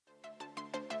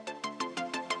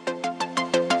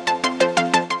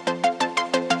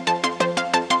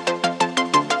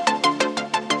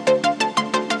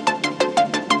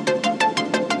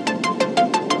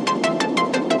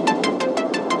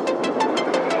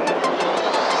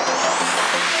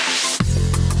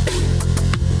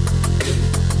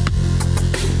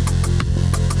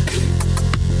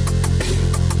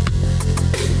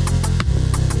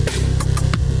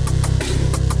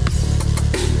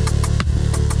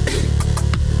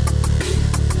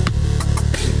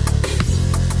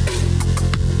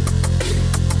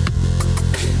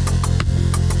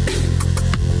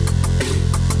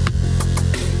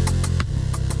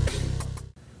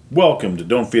Welcome to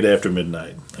Don't Feed After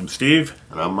Midnight. I'm Steve.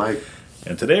 And I'm Mike.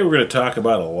 And today we're going to talk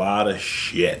about a lot of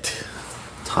shit.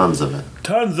 Tons of it.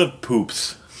 Tons of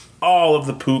poops. All of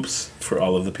the poops for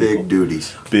all of the people. Big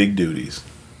duties. Big duties.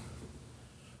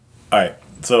 Alright,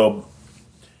 so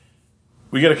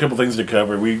we got a couple things to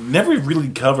cover. We never really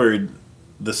covered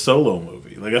the Solo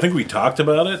movie. Like, I think we talked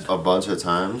about it. A bunch of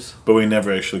times. But we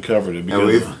never actually covered it.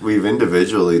 Because and we've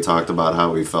individually talked about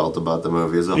how we felt about the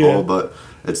movie as a whole, but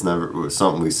it's never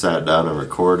something we sat down and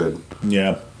recorded.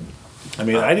 Yeah. I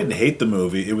mean, I didn't hate the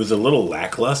movie. It was a little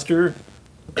lackluster,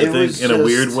 I think, in a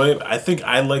weird way. I think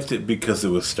I liked it because it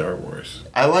was Star Wars.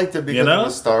 I liked it because it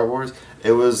was Star Wars.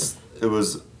 It was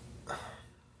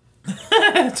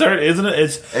it's hard, isn't it?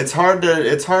 It's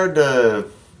hard to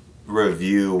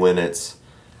review when it's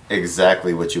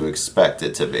exactly what you expect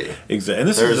it to be. Exactly.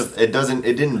 And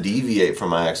it didn't deviate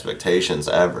from my expectations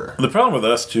ever. The problem with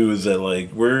us too is that,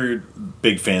 like, we're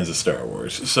big fans of Star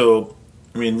Wars. So,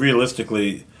 I mean,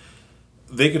 realistically,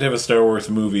 they could have a Star Wars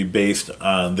movie based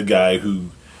on the guy who,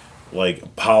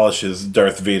 like, polishes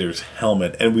Darth Vader's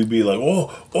helmet, and we'd be like,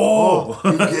 oh,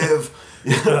 you give.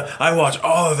 I watch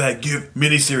all of that. Give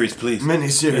miniseries, please.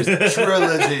 Miniseries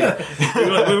trilogy. we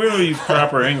don't use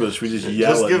proper English. We just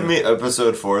yell. Just give me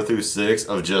episode 4 through 6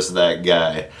 of just that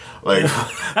guy. Like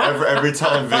every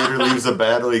time Vader leaves a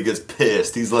battle, he gets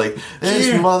pissed. He's like,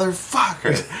 "This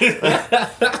motherfucker!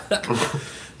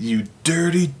 You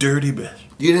dirty, dirty bitch!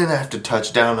 You didn't have to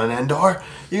touch down on Endor.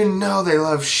 You know they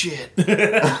love shit.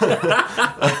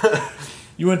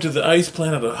 You went to the ice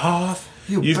planet of Hoth."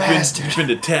 You've bastard. You've been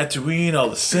to Tatooine, all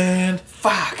the sand.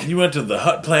 Fuck. You went to the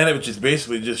Hutt planet, which is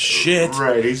basically just shit.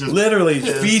 Right, he's just literally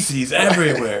feces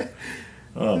everywhere.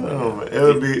 Oh man, it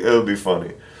would be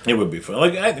funny. It would be fun.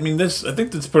 Like, I think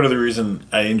that's part of the reason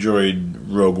I enjoyed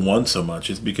Rogue One so much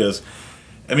is because,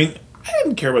 I mean, I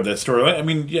didn't care about that story. I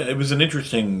mean, yeah, it was an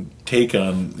interesting take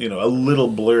on, a little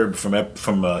blurb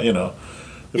from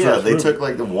they took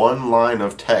like the one line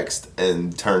of text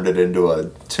and turned it into a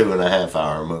 2.5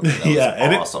 hour movie. That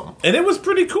was awesome. And it was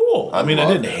pretty cool. I mean, I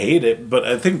didn't hate it, but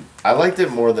I think I liked it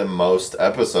more than most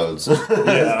episodes.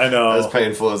 Yeah, I know. As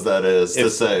painful as that is to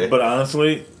say. But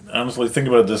honestly, think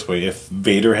about it this way. If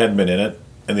Vader hadn't been in it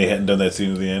and they hadn't done that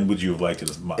scene at the end, would you have liked it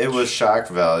as much? It was shock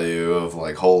value of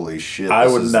like, holy shit. I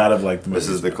would not have liked the movie. This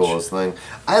is the coolest thing.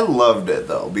 I loved it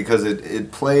though, because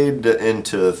it played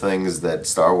into things that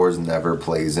Star Wars never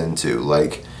plays into.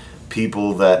 Like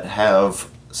people that have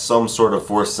some sort of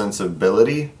Force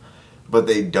sensibility, but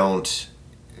they don't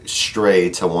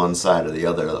stray to one side or the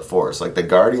other of the Force. Like the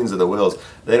Guardians of the Whills,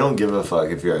 they don't give a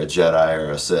fuck if you're a Jedi or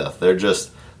a Sith.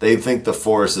 They think the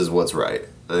Force is what's right.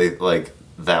 Like,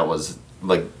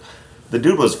 the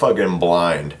dude was fucking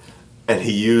blind, and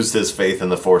he used his faith in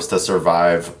the Force to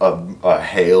survive a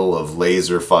hail of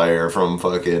laser fire from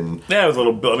fucking... Yeah, it was a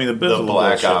little... I mean, the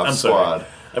Black Ops squad.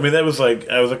 I mean, that was like...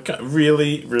 I was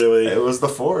really, really... It was the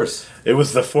Force. It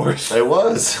was the Force. It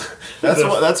was. That's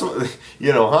what...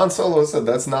 Han Solo said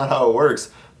that's not how it works.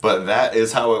 But that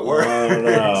is how it works.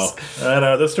 I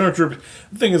know. The Stormtroopers...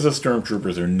 The thing is, the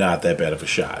Stormtroopers are not that bad of a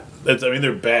shot.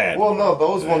 They're bad. Well, no,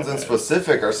 those ones in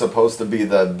specific are supposed to be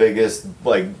the biggest,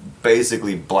 like,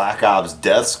 basically Black Ops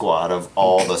death squad of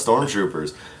all the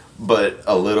Stormtroopers. But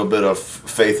a little bit of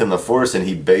faith in the Force, and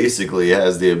he basically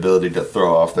has the ability to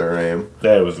throw off their aim.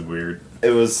 That was weird. It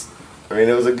was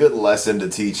a good lesson to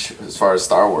teach as far as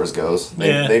Star Wars goes.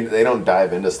 They don't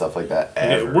dive into stuff like that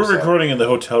ever. Yeah, we're recording in the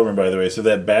hotel room, by the way, so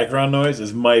that background noise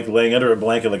is Mike laying under a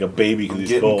blanket like a baby because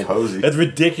he's cold. Cozy. That's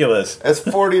ridiculous. It's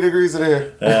 40 degrees in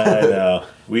here. I know.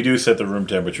 We do set the room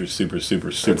temperature super,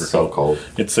 super, super it's so cold.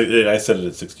 I set it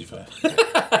at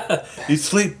 65. You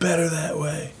sleep better that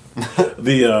way.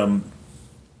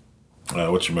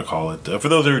 Whatchamacallit. For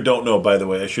those who don't know, by the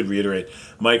way, I should reiterate,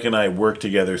 Mike and I work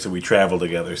together, so we travel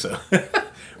together, so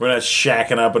we're not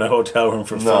shacking up in a hotel room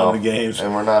for fun and games.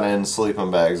 And we're not in sleeping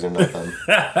bags or nothing.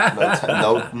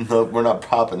 No, we're not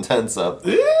popping tents up.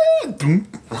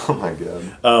 Oh my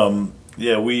god.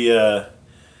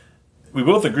 We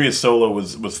both agree that Solo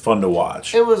was fun to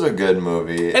watch. It was a good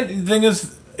movie. And the thing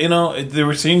is,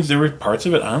 there were parts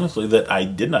of it, honestly, that I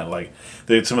did not like.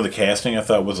 Some of the casting I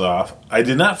thought was off. I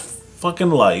did not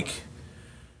fucking like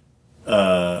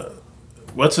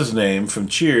what's his name from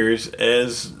Cheers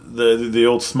as the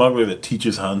old smuggler that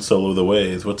teaches Han Solo the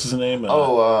ways. What's his name?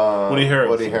 Woody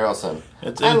Harrelson.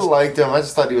 I liked him. I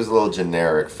just thought he was a little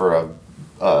generic for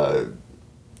a...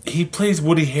 He plays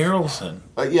Woody Harrelson.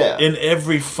 Yeah. In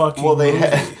every fucking movie.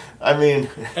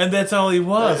 And that's all he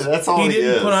was. That's all he is. He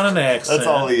didn't put on an accent. That's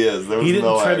all he is. He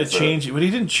didn't try to change it, but he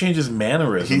didn't change his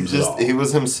mannerisms at all. He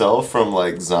was himself from,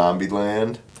 like,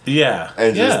 Zombieland. Yeah.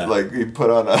 And yeah. just, like, he put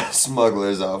on a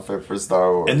smuggler's outfit for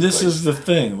Star Wars. And this like, is the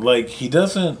thing. Like, he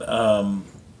doesn't...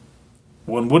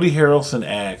 when Woody Harrelson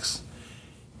acts,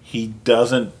 he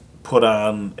doesn't put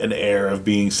on an air of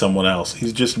being someone else.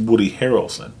 He's just Woody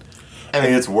Harrelson. I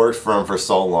mean, it's worked for him for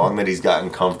so long that he's gotten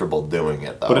comfortable doing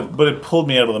it, though. But it pulled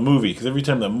me out of the movie, because every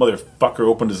time that motherfucker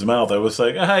opened his mouth, I was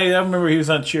like, hey, I remember he was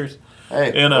on Cheers.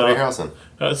 Hey, And, Woody Harrelson.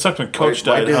 It sucked when Coach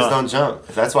White died. dudes don't jump.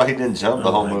 That's why he didn't jump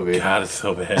the whole movie. God, it's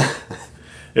so bad.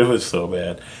 It was so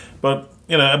bad. But,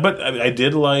 I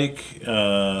did like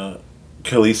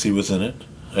Khaleesi was in it.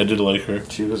 I did like her.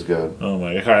 She was good. Oh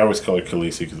my God. I always call her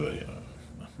Khaleesi because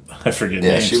I forget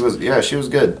Yeah, names. she was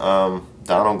good.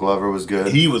 Donald Glover was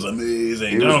good. He was amazing.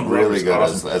 He was Donald really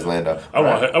Glover's good awesome. as Lando. I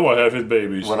want to have his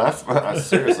babies. When I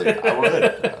seriously,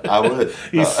 I would.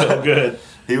 He's so good.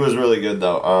 He was really good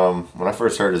though. When I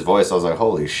first heard his voice, I was like,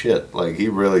 "Holy shit!" Like he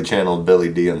really channeled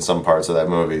Billy D in some parts of that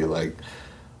movie. Like,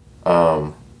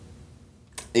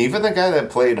 even the guy that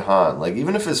played Han, like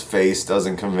even if his face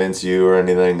doesn't convince you or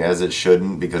anything, as it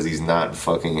shouldn't, because he's not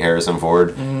fucking Harrison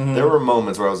Ford. There were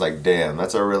moments where I was like, "Damn,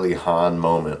 that's a really Han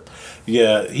moment."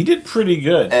 Yeah, he did pretty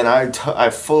good. And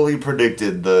I fully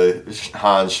predicted the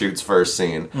Han shoots first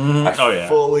scene. I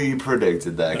fully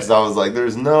predicted that because I was like,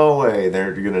 "There's no way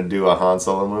they're gonna do a Han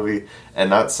Solo movie and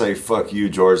not say fuck you,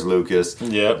 George Lucas."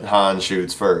 Yep. Han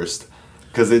shoots first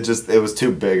because it was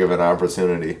too big of an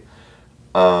opportunity.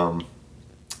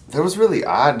 There was really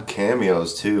odd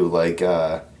cameos too, like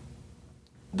the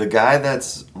guy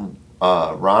that's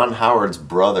Ron Howard's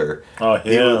brother. Oh,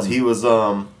 him. He was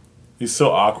He's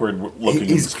so awkward looking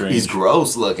and strange. He's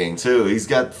gross looking too. He's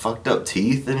got fucked up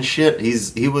teeth and shit.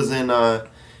 He was in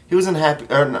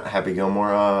Happy Gilmore,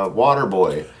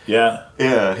 Waterboy. Yeah.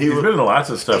 Yeah, he's been in lots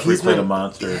of stuff where he played a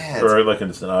monster or like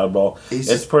it's an oddball.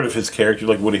 It's part of his character,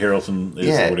 like Woody Harrelson is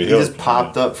Woody Harrelson. He just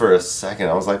popped up for a second.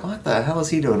 I was like, what the hell is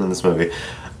he doing in this movie?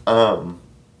 But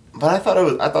I thought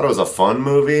it was a fun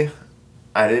movie.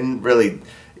 I didn't really.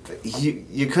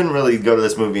 You couldn't really go to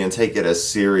this movie and take it as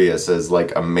serious as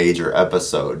like a major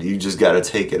episode. You just got to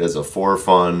take it as a for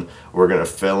fun. We're gonna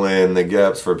fill in the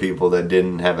gaps for people that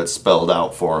didn't have it spelled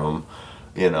out for them.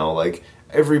 Like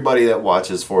everybody that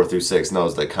watches 4 through 6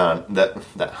 knows that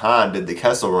Han did the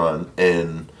Kessel Run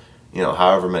in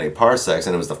however many parsecs,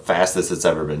 and it was the fastest it's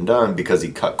ever been done because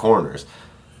he cut corners.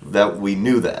 That we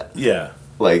knew that. Yeah.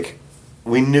 Like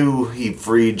we knew he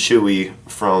freed Chewie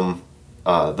from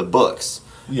the books.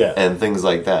 Yeah. And things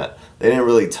like that. They didn't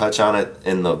really touch on it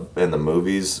in the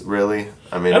movies, really.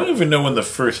 I mean, I don't even know when the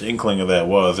first inkling of that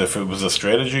was. If it was a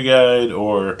strategy guide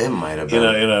or it might have been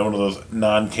in one of those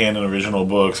non-canon original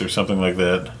books or something like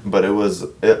that. But it was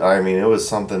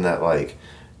something that like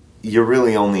you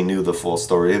really only knew the full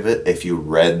story of it if you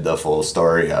read the full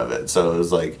story of it. So it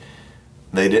was like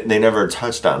they never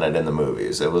touched on it in the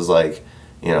movies. It was like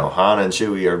Han and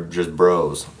Chewie are just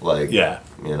bros. Like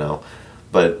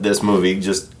But this movie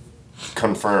just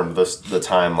confirmed the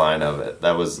timeline of it.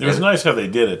 It was nice how they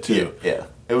did it too. Yeah.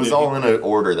 It was all in an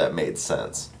order that made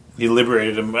sense. He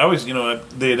liberated him.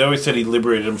 They had always said he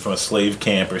liberated him from a slave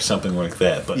camp or something like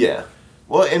that. But yeah,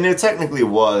 well, and it technically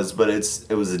was, but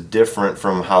it was different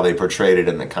from how they portrayed it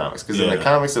in the comics. Because in the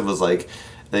comics, it was like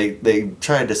they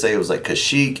tried to say it was like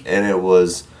Kashyyyk, and it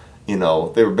was they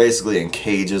were basically in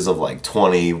cages of like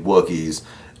 20 Wookiees,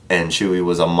 and Chewie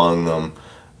was among them.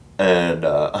 And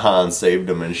Han saved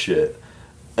him and shit.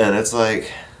 And it's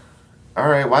like,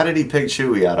 alright, why did he pick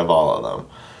Chewie out of all of them?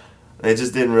 It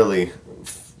just didn't really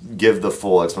give the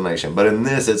full explanation. But in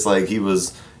this, it's like he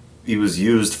was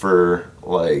used for,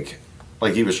 like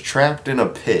he was trapped in a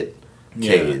pit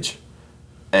cage.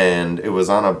 Yeah. And it was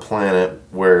on a planet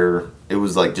where it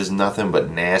was like just nothing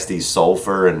but nasty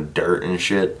sulfur and dirt and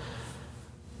shit.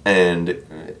 And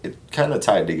it kind of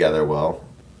tied together well.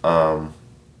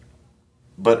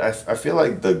 But I feel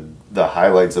like the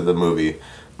highlights of the movie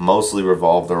mostly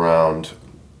revolved around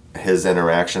his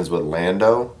interactions with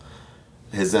Lando,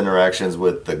 his interactions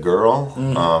with the girl,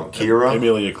 Kira.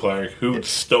 Emilia Clarke, who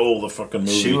stole the fucking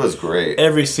movie. She was great.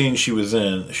 Every scene she was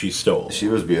in, she stole. She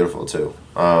was beautiful, too.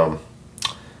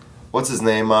 What's his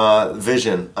name?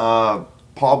 Vision.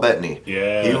 Paul Bettany.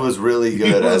 Yeah. He was really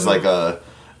good as like a...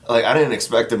 Like, I didn't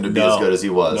expect him to be as good as he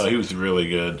was. No, he was really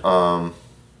good.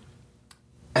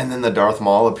 And then the Darth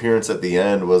Maul appearance at the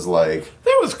end was like...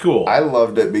 That was cool. I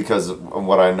loved it because of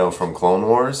what I know from Clone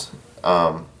Wars.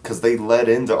 Because they led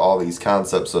into all these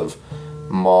concepts of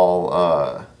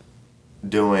Maul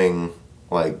doing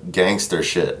like gangster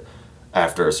shit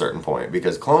after a certain point.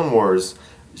 Because Clone Wars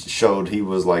showed he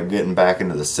was like getting back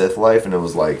into the Sith life, and it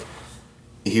was like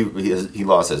he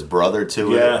lost his brother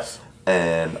to it.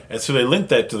 And so they linked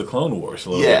that to the Clone Wars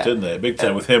a little Yeah. bit, didn't they? Big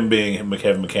time, with him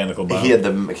having mechanical bombs. he had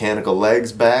the mechanical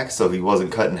legs back, so he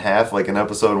wasn't cut in half like in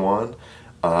episode 1.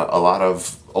 A lot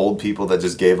of old people that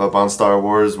just gave up on Star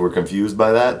Wars were confused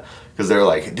by that, because they're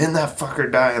like, didn't that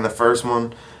fucker die in the first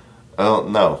one?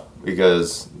 No,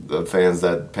 because the fans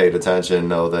that paid attention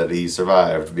know that he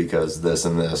survived because this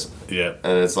and this. Yeah.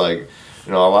 And it's like,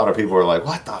 a lot of people are like,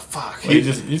 what the fuck? He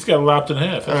just got lopped in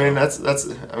half. I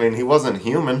mean, he wasn't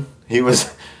human. He was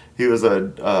he's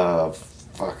from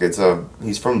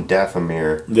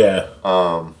Dathomir. Yeah.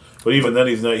 But even then,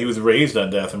 he's not. He was raised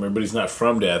on Dathomir, but he's not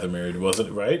from Dathomir,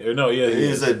 wasn't right? Or no, yeah,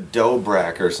 He's a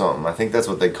Dobrak or something. I think that's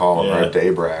what they call him, or a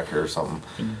Daybrak or something.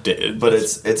 But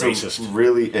it's racist.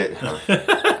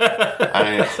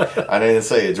 I didn't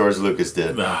say it. George Lucas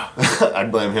did. Nah.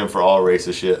 I'd blame him for all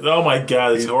racist shit. Oh my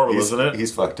god, it's horrible, isn't it?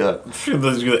 He's fucked up.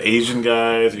 The Asian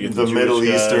guys, The Middle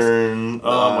Eastern.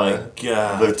 Oh my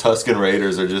god. The Tusken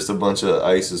Raiders are just a bunch of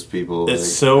ISIS people.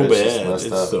 It's so bad. Just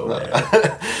It's so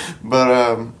bad.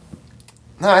 But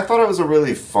no, I thought it was a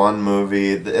really fun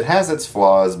movie. It has its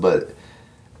flaws, but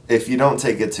if you don't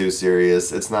take it too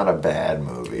serious, it's not a bad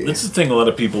movie. This is the thing a lot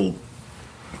of people,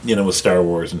 with Star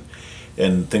Wars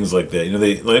and things like that,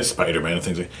 they like Spider-Man and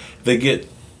things like they get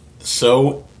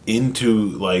so into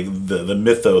like the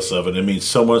mythos of it. It means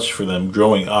so much for them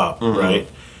growing up, right?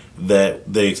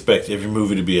 That they expect every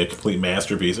movie to be a complete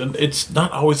masterpiece, and it's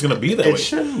not always going to be that way. It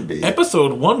shouldn't be.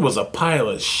 Episode 1 was a pile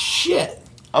of shit.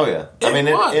 Oh yeah,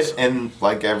 and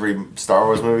like every Star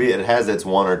Wars movie, it has its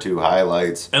one or two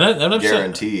highlights. And I'm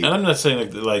guaranteed. And I'm not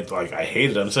saying like I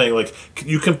hate it. I'm saying like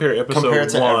you compare episode Compared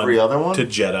to 1 every other one? to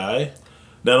Jedi.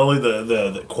 Not only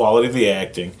the quality of the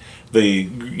acting,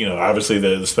 obviously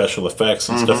the special effects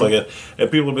and stuff like that, and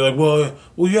people will be like,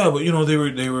 well, yeah, but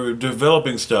they were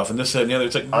developing stuff and this that, and the other.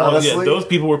 It's like, Honestly, those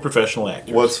people were professional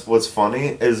actors. What's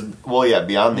funny is,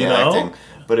 beyond the acting.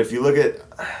 But if you look at,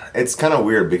 it's kind of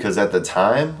weird because at the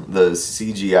time the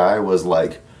CGI was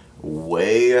like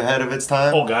way ahead of its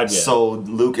time. Oh god, yeah. So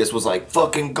Lucas was like,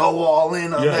 "Fucking go all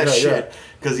in on that shit,"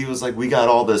 because he was like, "We got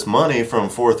all this money from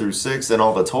 4 through 6 and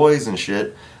all the toys and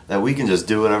shit that we can just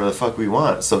do whatever the fuck we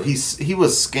want." So he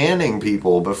was scanning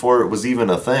people before it was even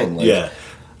a thing. Like, yeah,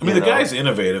 I mean the guy's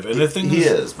innovative, and the thing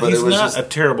is, but he's it was not just a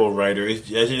terrible writer. I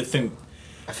think.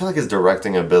 I feel like his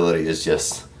directing ability is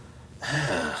just.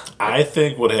 I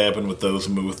think what happened with the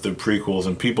prequels,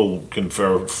 and people can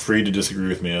feel free to disagree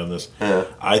with me on this. Yeah.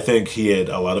 I think he had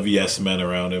a lot of yes men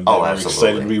around him that were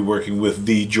excited to be working with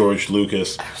the George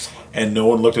Lucas, and no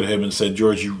one looked at him and said,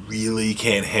 "George, you really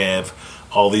can't have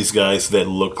all these guys that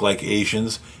look like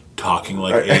Asians talking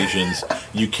like Asians.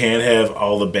 You can't have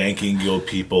all the banking guild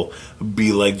people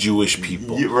be like Jewish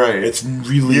people. Right? It's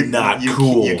really not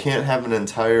cool. You can't have an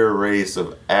entire race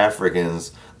of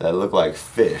Africans." That look like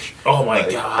fish. Oh my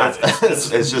god!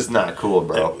 It's just not cool,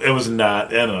 bro. It was not.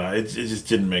 I don't know. It just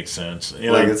didn't make sense.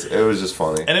 It was just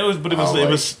funny. And it was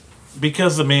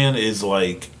because the man is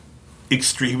like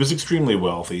extreme. He was extremely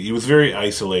wealthy. He was very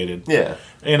isolated. Yeah.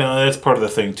 That's part of the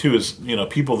thing too. Is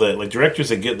people that like directors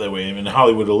that get that way. I mean,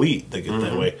 Hollywood elite that get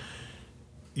that way.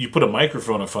 You put a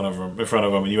microphone in front of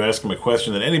them, and you ask them a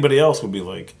question that anybody else would be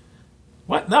like,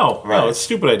 "What? No, it's a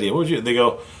stupid idea." What would you? They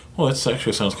go, "Well, that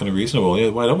actually sounds kind of reasonable. Yeah,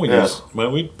 why don't we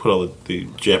put all the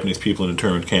Japanese people in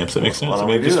internment camps? That makes sense. I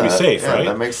mean, just to be safe, right?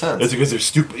 That makes sense. It's because they're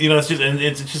stupid.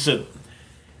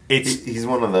 He's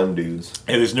one of them dudes.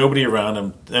 And there's nobody around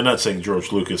him. I'm not saying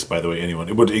George Lucas, by the way. Anyone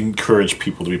it would encourage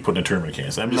people to be put in internment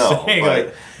camps. I'm just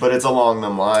saying, but it's along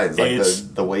them lines, like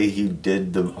the way he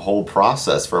did the whole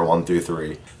process for 1 through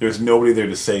 3. There's nobody there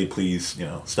to say, please,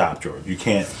 stop, George. You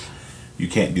can't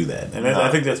do that. And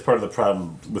I think that's part of the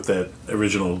problem with that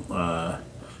original,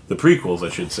 the prequels, I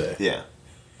should say. Yeah.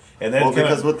 And then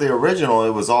because with the original,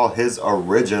 it was all his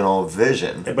original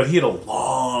vision. But he had a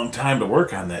long time to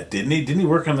work on that, didn't he? Didn't he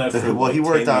work on that for he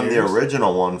worked on the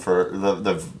original one for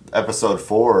the episode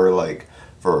 4, like,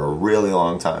 for a really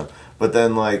long time. But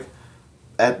then, like,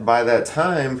 by that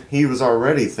time, he was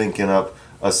already thinking up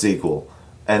a sequel.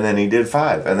 And then he did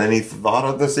 5. And then he thought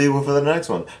of the sequel for the next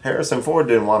one. Harrison Ford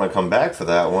didn't want to come back for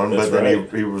that one. But then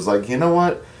he was like, you know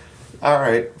what? All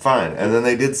right, fine. And then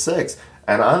they did 6.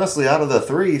 And honestly, out of the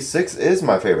 3, 6 is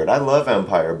my favorite. I love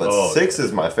Empire, but 6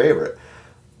 is my favorite.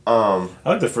 I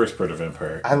like the first part of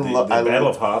Empire. The Battle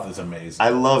of Hoth is amazing. I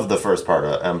love the first part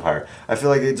of Empire. I feel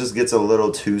like it just gets a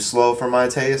little too slow for my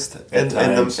taste in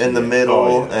the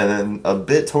middle, and then a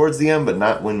bit towards the end, but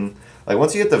not when. Like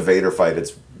once you get the Vader fight,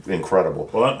 it's incredible.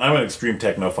 Well, I'm an extreme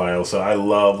technophile, so I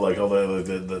love like all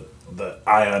the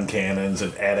ion cannons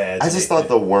and AT-ATs. I just thought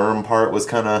the worm part was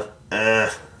kind of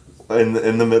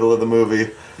in the middle of the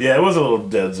movie. Yeah, it was a little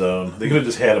dead zone. They could have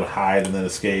just had him hide and then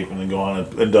escape and then go on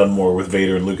and done more with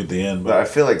Vader and Luke at the end. But I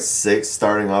feel like 6,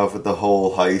 starting off with the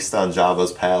whole heist on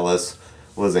Jabba's palace,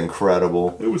 was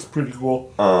incredible. It was pretty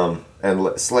cool.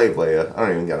 And Slave Leia, I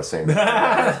don't even gotta say anything.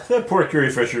 That poor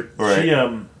Carrie Fisher. Right. She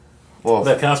Well,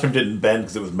 that costume didn't bend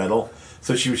because it was metal.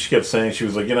 So she kept saying, she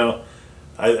was like,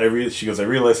 she goes, I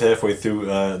realized halfway through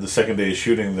the second day of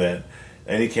shooting that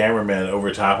any cameraman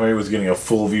over top of me was getting a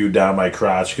full view down my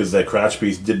crotch because that crotch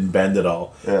piece didn't bend at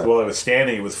all. Yeah. So while I was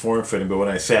standing, it was form-fitting, but when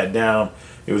I sat down,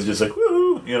 it was just like,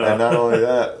 woohoo, And not only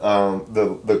that,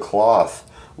 the cloth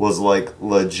was like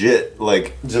legit,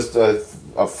 like just a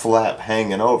flap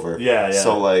hanging over. Yeah.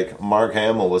 So like Mark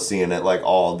Hamill was seeing it like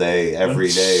all day, every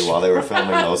day while they were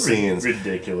filming those scenes.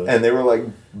 Ridiculous. And they were like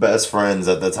best friends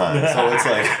at the time. So it's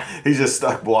like he's just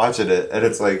stuck watching it, and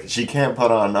it's like she can't put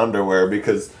on underwear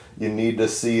because you need to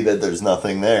see that there's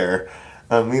nothing there.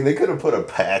 I mean, they could have put a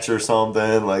patch or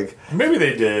something. Like maybe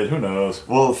they did. Who knows?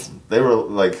 Well, they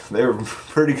were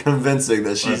pretty convincing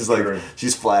that she's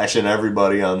she's flashing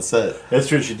everybody on set. That's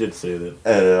true. She did say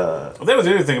that. And that was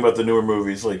the other thing about the newer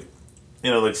movies, like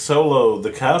Solo.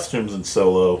 The costumes in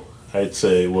Solo, I'd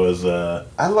say, was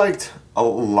I liked a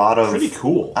lot of pretty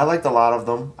cool. I liked a lot of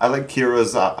them. I like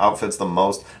Kira's outfits the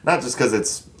most, not just because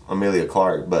it's Emilia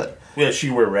Clarke, but yeah, she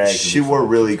wore rags. She wore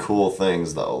really cool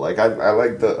things though. Like I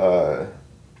like the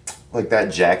like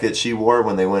that jacket she wore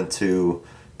when they went to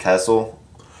Kessel.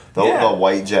 The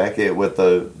white jacket with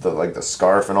the like the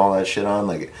scarf and all that shit on.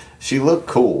 Like she looked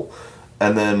cool.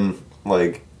 And then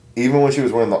like even when she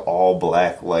was wearing the all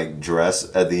black like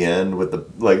dress at the end with the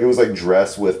like it was like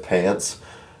dress with pants,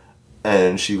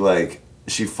 and she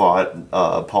fought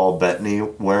Paul Bettany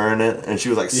wearing it, and she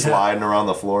was like sliding around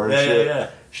the floor and shit. Yeah.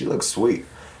 She looked sweet.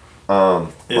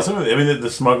 The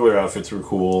smuggler outfits were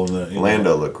cool, and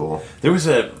Lando looked cool. There was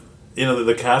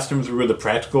the costumes were the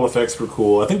practical effects were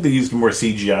cool. I think they used more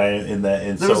CGI in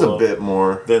that. There was a bit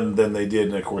more than they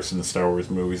did, of course, in the Star Wars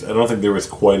movies. I don't think there was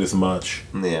quite as much.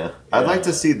 Yeah, I'd like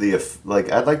to see the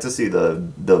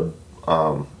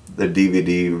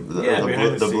DVD,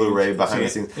 the Blu-ray behind the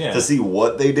scenes to see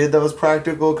what they did that was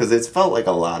practical, because it felt like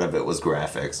a lot of it was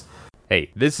graphics. Hey,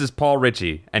 this is Paul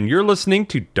Ritchie, and you're listening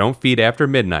to Don't Feed After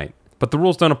Midnight. But the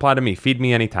rules don't apply to me. Feed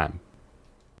me anytime.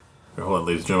 Hold on,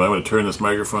 ladies and gentlemen. I'm going to turn this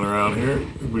microphone around here.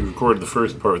 We recorded the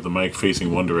first part with the mic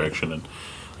facing one direction, and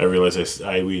I realized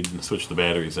we switched the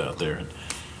batteries out there, and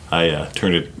I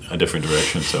turned it a different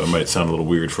direction, so it might sound a little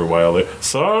weird for a while there.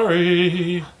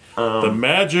 Sorry. The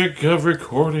magic of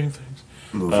recording things.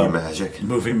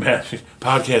 Movie magic.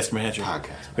 Podcast magic.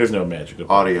 There's no magic.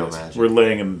 Audio magic. We're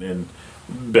laying in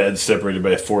beds separated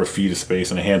by 4 feet of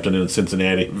space in Hampton and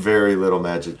Cincinnati. Very little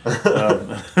magic.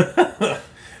 The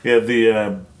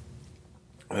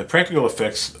practical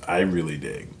effects I really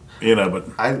dig.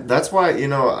 But that's why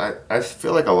I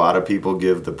feel like a lot of people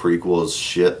give the prequels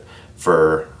shit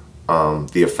for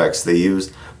the effects they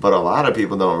used, but a lot of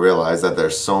people don't realize that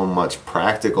there's so much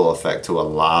practical effect to a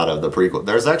lot of the prequel.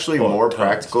 There's actually more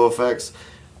practical effects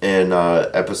in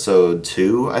episode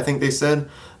 2, I think they said,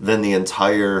 than the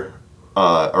entire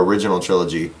original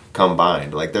trilogy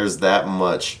combined. Like there's that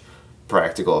much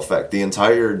practical effect. The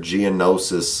entire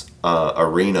Geonosis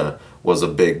arena was a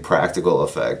big practical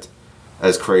effect,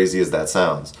 as crazy as that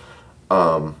sounds.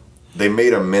 They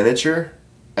made a miniature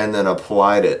and then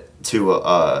applied it to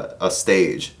a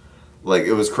stage. Like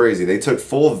it was crazy. They took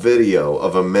full video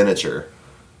of a miniature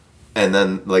and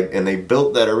then and they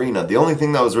built that arena. The only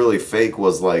thing that was really fake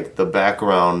was like the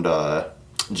background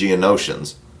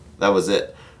Geonosians. That was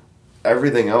it.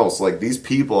 Everything else, like these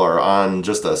people are on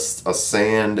just a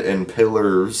sand and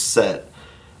pillar set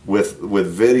with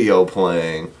video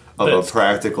playing of a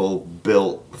practical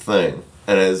built thing,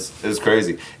 and it's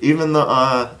crazy. Even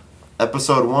the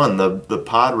episode 1, the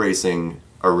pod racing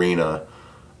arena,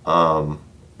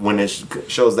 when it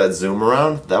shows that zoom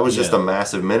around, that was just a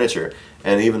massive miniature,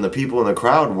 and even the people in the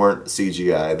crowd weren't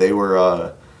CGI. They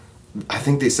were, I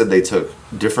think they said they took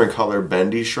different color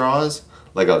bendy straws,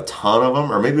 like a ton of them,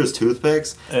 or maybe it was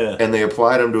toothpicks, and they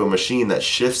applied them to a machine that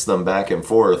shifts them back and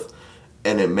forth,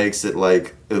 and it makes it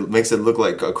look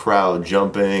like a crowd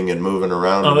jumping and moving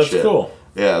around. Oh, that's cool.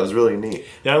 Yeah, it was really neat.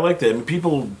 Yeah, I like that. I mean,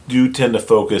 people do tend to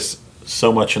focus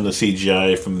so much on the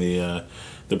CGI from the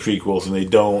prequels, and they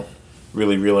don't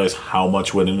really realize how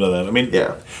much went into that. I mean,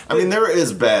 there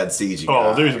is bad CGI.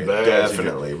 Oh, there's bad,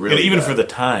 definitely, CGI. really, and even bad. For the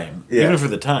time. Yeah. Even for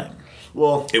the time.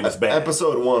 Well, it was bad.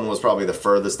 Episode 1 was probably the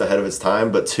furthest ahead of its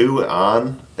time, but 2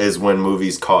 on is when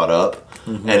movies caught up,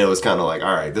 and it was kind of like,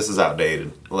 all right, this is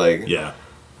outdated. Like,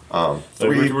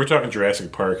 3, we're talking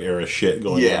Jurassic Park era shit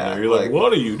going on there. You're like,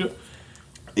 what are you doing?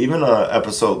 Even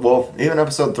even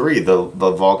episode 3, the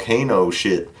volcano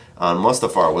shit on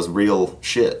Mustafar was real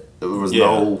shit. There was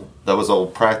that was all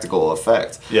practical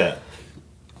effect. Yeah.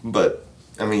 But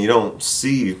I mean, you don't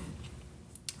see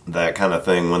that kind of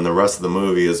thing when the rest of the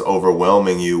movie is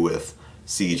overwhelming you with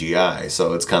CGI.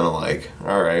 So it's kind of like,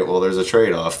 all right, well, there's a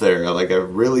trade-off there. Like a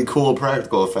really cool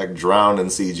practical effect drowned in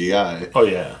CGI. Oh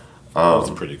yeah, that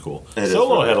was pretty cool.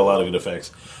 Solo had a lot of good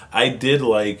effects. I did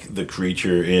like the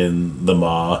creature in the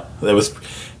Maw. It was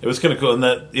kind of cool. And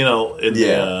that, in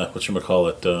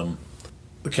whatchamacallit,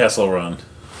 the Castle Run.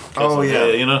 Oh yeah,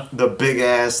 you the big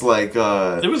ass like.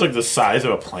 It was like the size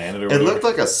of a planet. Or it looked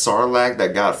like a Sarlacc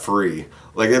that got free.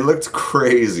 Like it looked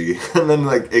crazy, and then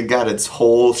like it got its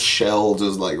whole shell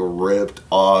just like ripped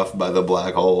off by the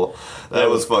black hole. That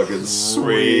was fucking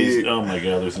sweet. Oh my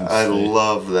god, there's insane. I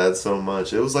love that so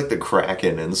much. It was like the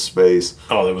Kraken in space.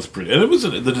 Oh, that was pretty. And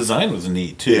the design was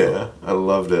neat too. Yeah, I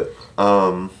loved it.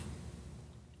 God,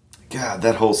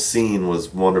 that whole scene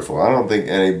was wonderful. I don't think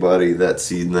anybody that's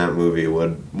seen that movie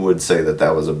would say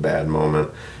that was a bad moment,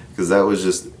 because that was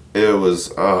just it was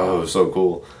so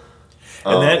cool.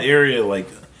 And that area, like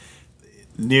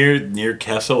near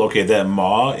Kessel, okay, that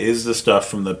Maw is the stuff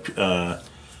from the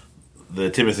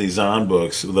Timothy Zahn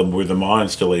books, where the Maw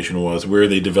installation was, where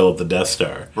they developed the Death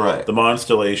Star. Right. The Maw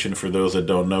installation, for those that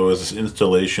don't know, is this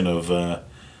installation of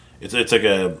it's like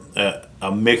a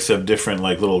mix of different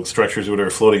like little structures that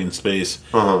are floating in space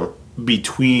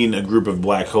between a group of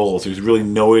black holes. There's really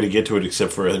no way to get to it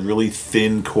except for a really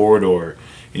thin corridor,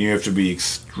 and you have to be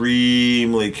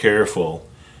extremely careful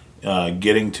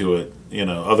getting to it.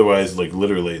 Otherwise, like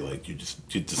literally, like you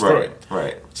destroy it.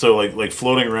 Right. So like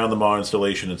floating around the Maw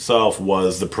installation itself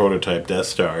was the prototype Death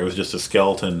Star. It was just a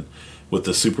skeleton with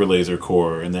the super laser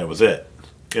core, and that was it.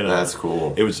 That's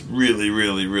cool. It was really,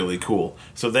 really, really cool.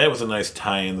 So that was a nice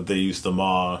tie-in that they used the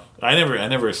Maw. I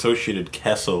never associated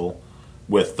Kessel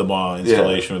with the Maw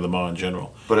installation or the Maw in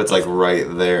general. But it's like right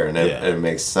there, and it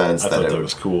makes sense. I thought that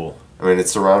was cool. I mean,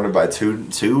 it's surrounded by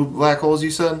two black holes,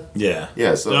 you said? Yeah.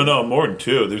 Yeah, so... No, more than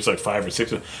two. There's like 5 or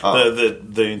 6.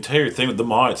 The entire thing with the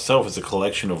Maw itself is a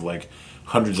collection of like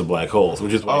hundreds of black holes,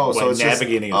 which is why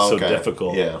navigating is so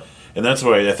difficult. Yeah. And that's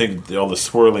why I think all the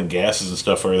swirling gases and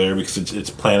stuff are there, because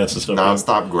it's planets and stuff.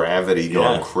 Non-stop gravity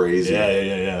going crazy.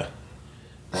 Yeah.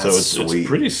 That's so it's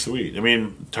pretty sweet. I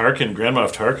mean, Grand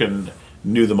Moff Tarkin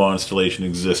knew the Maw installation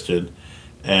existed.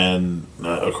 And,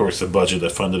 of course, the budget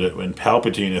that funded it. And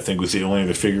Palpatine, I think, was the only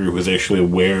other figure who was actually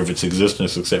aware of its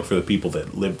existence, except for the people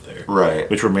that lived there. Right.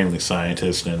 Which were mainly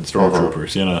scientists and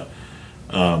stormtroopers,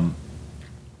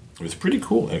 It was pretty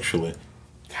cool, actually.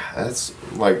 That's,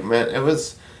 like, man, it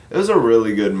was a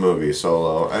really good movie,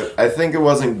 Solo. I think it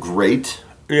wasn't great.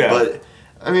 Yeah. But,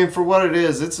 I mean, for what it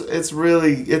is,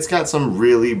 it's got some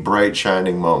really bright,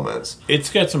 shining moments.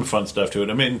 It's got some fun stuff to it.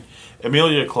 I mean,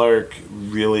 Emilia Clarke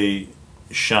really...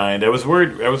 shined. I was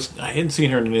worried. I hadn't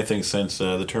seen her in anything since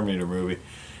the Terminator movie,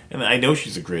 and I know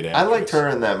she's a great actress. I liked her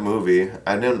in that movie.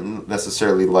 I didn't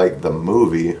necessarily like the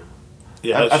movie.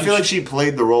 Yeah, I feel like she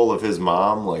played the role of his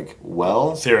mom like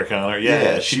well. Sarah Connor.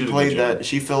 Yeah, she played that.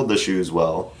 She filled the shoes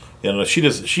well. Yeah, no, she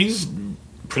does. She's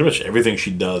pretty much everything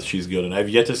she does. She's good, and I've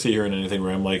yet to see her in anything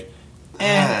where I'm like,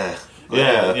 Yeah.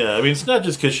 I mean, it's not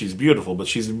just because she's beautiful, but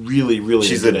she's really, really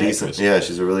she's a good decent. actress. Yeah,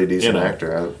 she's a really decent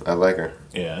actor. I like her.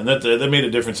 Yeah, and that made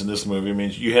a difference in this movie. I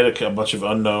mean, you had a bunch of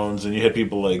unknowns, and you had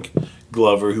people like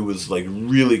Glover, who was like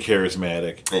really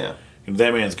charismatic. Yeah, and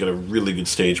that man's got a really good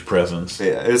stage presence.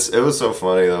 Yeah, it was so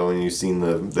funny though when you seen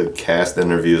the cast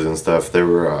interviews and stuff.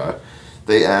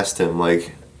 They asked him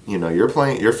like,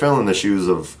 you're filling the shoes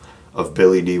of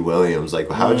Billy D. Williams. Like,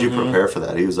 how did you prepare for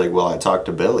that? He was like, well, I talked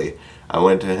to Billy. I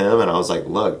went to him and I was like,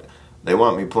 look, they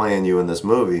want me playing you in this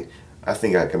movie. I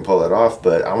think I can pull it off,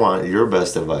 but I want your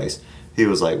best advice. He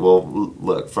was like, well,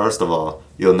 look, first of all,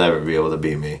 you'll never be able to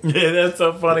beat me. Yeah, that's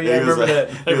so funny. I remember that.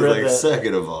 He was like,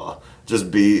 second of all,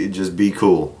 just be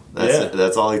cool.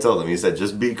 That's all he told him. He said,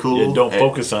 just be cool. Yeah, don't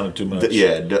focus on it too much.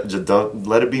 Just don't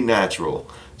let it be natural.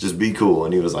 Just be cool.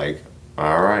 And he was like,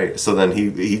 all right. So then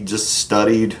he just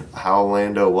studied how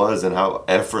Lando was and how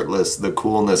effortless the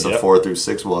coolness of 4 through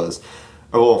 6 was.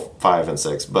 Well, 5 and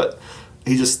 6, but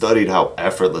he just studied how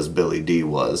effortless Billy D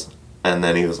was, and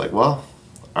then he was like, "Well,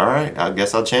 all right, I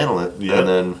guess I'll channel it." Yep. And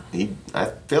then I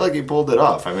feel like he pulled it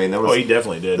off. I mean, he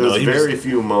definitely did. There was very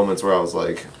few moments where I was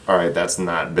like, "All right, that's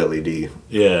not Billy D."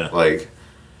 Yeah. Like,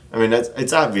 I mean,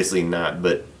 it's obviously not,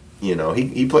 but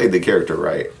he played the character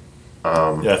right.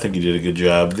 I think he did a good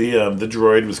job. The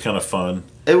droid was kind of fun.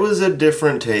 It was a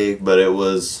different take, but it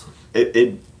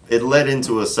led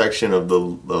into a section of the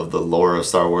lore of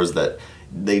Star Wars that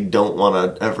they don't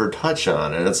want to ever touch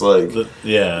on. And it's like, the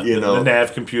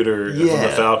nav computer on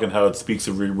the Falcon, how it speaks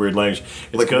a weird language.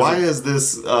 It's like, why is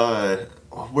this?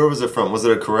 Where was it from? Was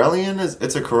it a Corellian?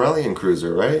 It's a Corellian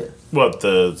cruiser, right? What,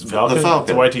 the Falcon? The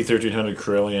Falcon. The YT-1300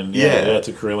 Corellian. Yeah, it's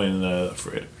a Corellian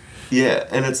freighter. Yeah,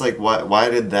 and it's like, why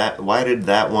did that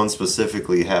one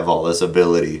specifically have all this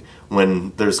ability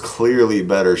when there's clearly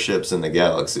better ships in the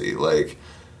galaxy? Like,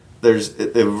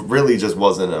 it really just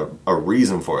wasn't a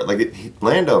reason for it. Like,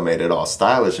 Lando made it all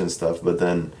stylish and stuff, but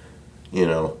then,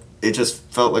 it just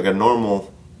felt like a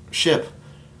normal ship.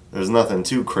 There's nothing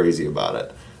too crazy about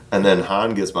it. And then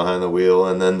Han gets behind the wheel,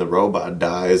 and then the robot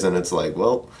dies, and it's like,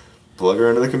 well, plug her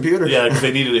into the computer. Yeah, because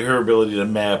they needed her ability to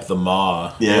map the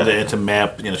maw. Yeah. And to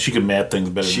map, she could map things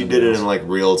better She than did it else. in, like,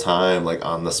 real time, like,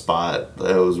 on the spot.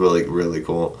 That was really, really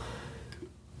cool.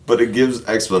 But it gives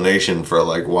explanation for,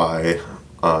 like, why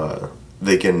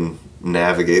they can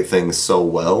navigate things so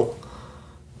well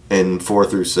in 4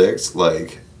 through 6.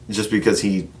 Like, just because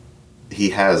he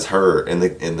has her in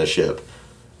the ship.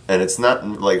 And it's not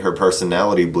like her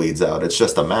personality bleeds out. It's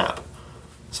just a map.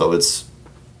 So it's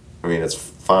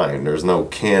fine. There's no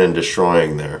cannon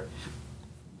destroying there.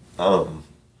 That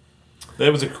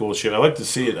was a cool ship. I like to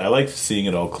see it. I liked seeing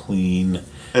it all clean.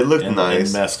 It looked and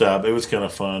nice. Messed up. It was kind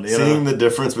of fun. Seeing the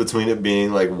difference between it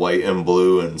being like white and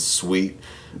blue and sweet,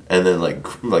 and then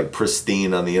like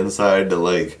pristine on the inside to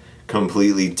like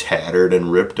completely tattered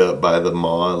and ripped up by the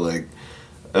maw. Like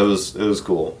it was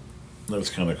cool. That was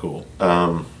kind of cool.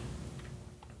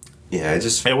 Yeah,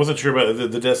 I wasn't sure about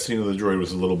the death scene of the droid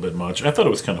was a little bit much. I thought it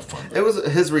was kind of fun. It was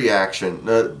his reaction.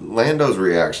 Lando's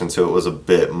reaction to it was a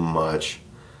bit much,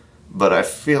 but I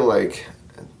feel like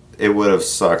it would have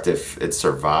sucked if it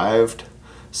survived.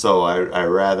 So I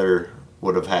rather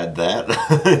would have had that.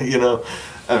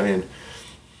 I mean,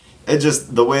 it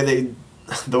just the way they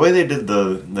did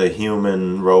the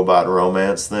human robot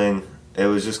romance thing. It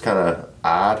was just kind of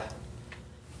odd.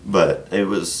 But it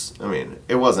was,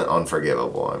 it wasn't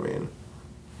unforgivable. It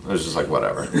was just like,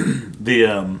 whatever.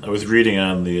 I was reading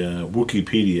on the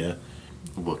Wikipedia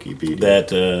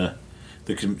that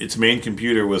its main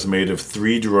computer was made of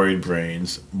 3 droid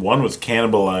brains. One was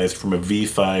cannibalized from a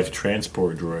V5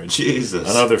 transport droid. Jesus.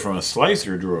 Another from a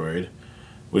slicer droid,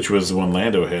 which was the one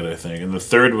Lando had, I think. And the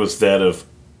third was that of...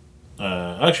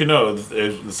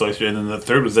 the slicer, and then the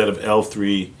third was that of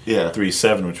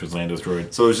L337, which was Lando's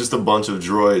droid. So it was just a bunch of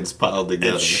droids piled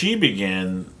together. And she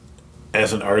began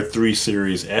as an R3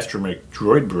 series astromech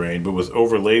droid brain, but was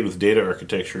overlaid with data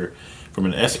architecture from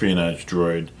an espionage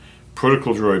droid,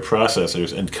 protocol droid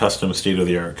processors, and custom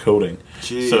state-of-the-art coding.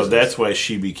 Jesus. So that's why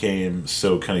she became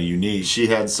so kind of unique. She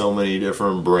had so many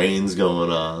different brains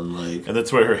going on, and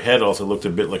that's why her head also looked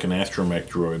a bit like an astromech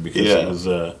droid, because it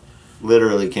was...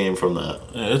 literally came from that.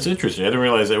 Yeah, it's interesting. I didn't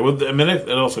realize that. Well, it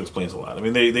also explains a lot.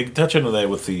 They touch into that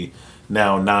with the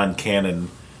now non-canon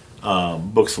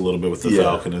books a little bit with the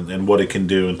Falcon and what it can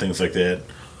do and things like that.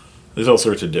 There's all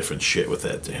sorts of different shit with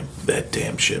that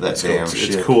damn shit.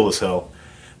 It's cool as hell.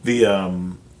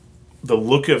 The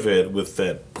look of it with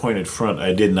that pointed front,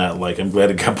 I did not like. I'm glad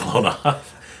it got blown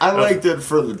off. I liked it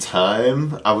for the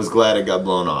time. I was glad it got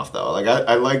blown off, though. Like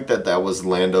I liked that was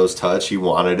Lando's touch. He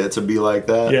wanted it to be like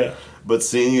that. Yeah. But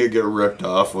seeing it get ripped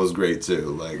off was great,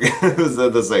 too. Like, it was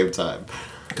at the same time.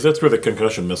 Because that's where the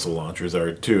concussion missile launchers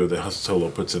are, too, that Han Solo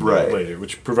puts in later,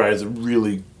 which provides a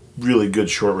really, really good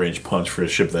short-range punch for a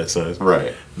ship that size.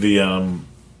 Right. The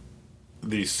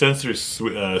sensor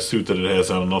suit that it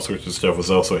has on and all sorts of stuff was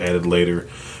also added later.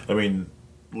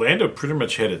 Lando pretty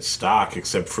much had it stock,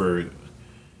 except for,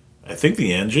 I think,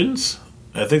 the engines.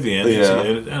 I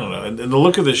don't know. And the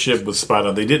look of the ship was spot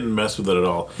on. They didn't mess with it at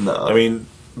all. No.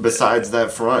 Besides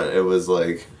that front, it was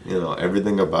like,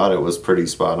 everything about it was pretty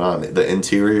spot on. The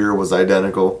interior was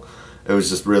identical. It was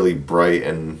just really bright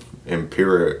and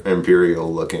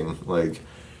imperial looking. Like,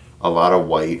 a lot of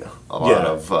white, a lot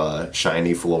of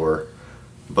shiny floor.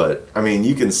 But,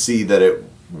 you can see that it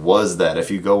was that. If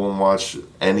you go and watch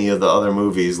any of the other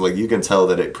movies, like, you can tell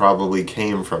that it probably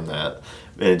came from that.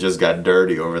 And it just got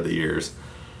dirty over the years.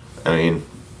 It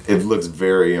looks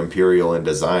very imperial in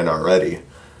design already.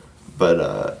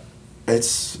 But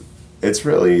it's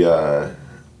really...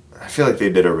 I feel like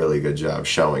they did a really good job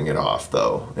showing it off,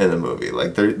 though, in the movie.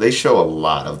 Like, they show a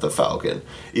lot of the Falcon.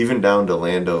 Even down to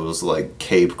Lando's, like,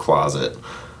 cape closet.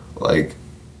 Like,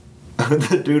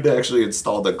 the dude actually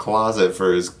installed a closet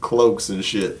for his cloaks and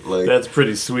shit. Like, that's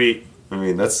pretty sweet.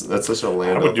 That's such a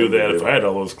Lando. I would do that if I had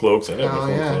all those cloaks.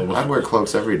 I'd wear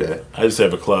cloaks every day. I just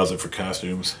have a closet for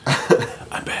costumes.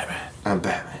 I'm Batman. I'm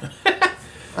Batman.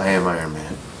 I am Iron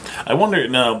Man. I wonder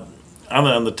now.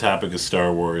 on the topic of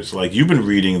Star Wars, like you've been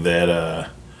reading that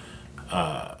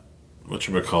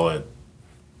whatchamacallit,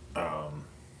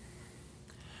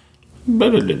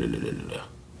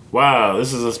 wow,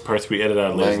 this is parts we edit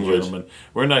out, ladies and gentlemen.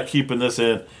 We're not keeping this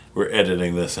in. We're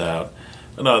editing this out.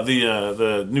 No,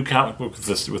 the new comic book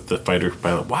with the fighter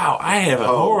pilot. Wow, I have a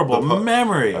horrible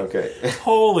memory. Okay.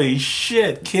 Holy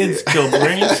shit, kids killed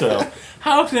Brain Cell.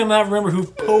 How can I not remember who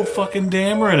Poe fucking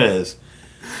Dameron is?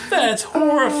 That's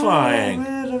horrifying. Oh,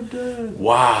 man, I'm dead.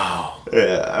 Wow.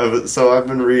 Yeah, so I've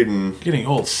been reading. Getting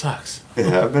old sucks.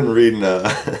 Yeah, I've been reading.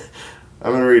 I've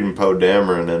been reading Poe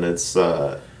Dameron, and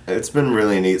it's been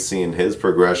really neat seeing his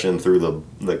progression through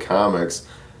the comics.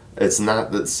 It's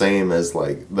not the same as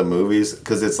like the movies,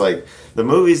 because it's like the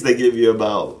movies they give you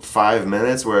about 5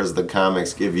 minutes, whereas the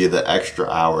comics give you the extra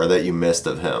hour that you missed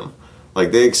of him.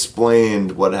 Like they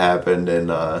explained what happened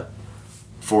in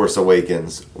Force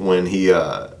Awakens when he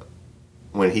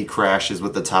crashes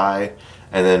with the TIE,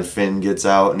 and then Finn gets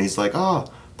out and he's like,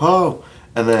 "Oh, Poe,"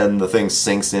 and then the thing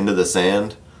sinks into the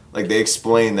sand. Like they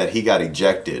explained that he got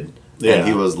ejected, and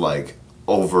he was like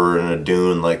over in a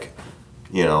dune, like.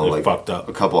 You know, they're like fucked up.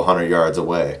 a couple 100 yards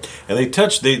away. And they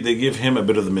give him a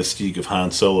bit of the mystique of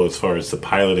Han Solo as far as the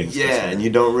piloting. Yeah, and you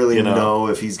don't really know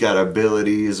if he's got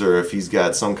abilities or if he's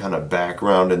got some kind of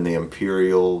background in the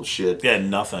Imperial shit. Yeah,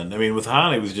 nothing. I mean, with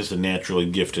Han, he was just a naturally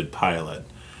gifted pilot.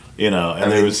 And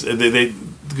they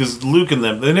because Luke and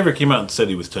them, they never came out and said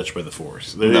he was touched by the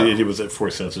Force. He was at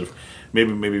Force sensitive,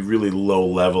 maybe really low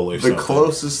level or something. The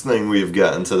closest thing we've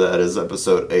gotten to that is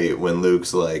Episode 8 when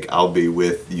Luke's like, "I'll be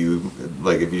with you,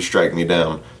 like if you strike me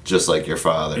down, just like your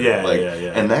father." Yeah, like,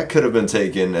 yeah. And that could have been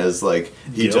taken as like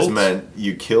he Guilt? just meant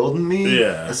you killed me.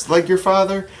 Yeah, it's like your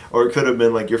father, or it could have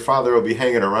been like your father will be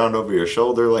hanging around over your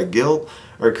shoulder like guilt,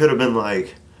 or it could have been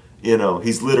like. You know,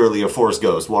 he's literally a Force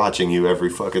ghost watching you every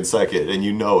fucking second, and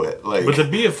you know it. Like, but to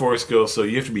be a Force ghost, so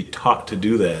you have to be taught to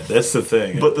do that. That's the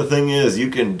thing. But the thing is, you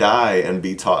can die and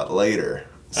be taught later.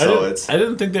 So I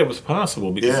didn't think that was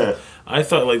possible because I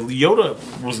thought like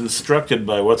Yoda was instructed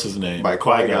by what's his name? By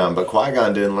Qui-Gon, but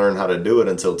Qui-Gon didn't learn how to do it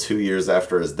until 2 years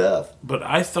after his death. But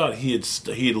I thought he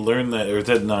had learned that, or is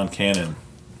that non-canon?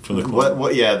 From the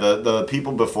what? Yeah, the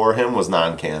people before him was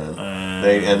non-canon.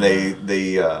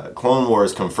 Clone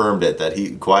Wars confirmed it that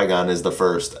Qui-Gon is the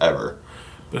first ever.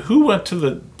 But who went to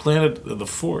the planet of the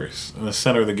Force in the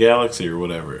center of the galaxy or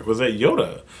whatever? Was that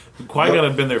Yoda? Qui-Gon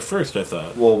had been there first, I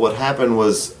thought. Well, what happened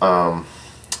was,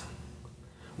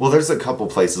 there's a couple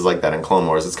places like that in Clone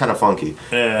Wars. It's kind of funky.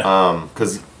 Yeah.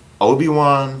 Because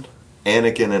Obi-Wan,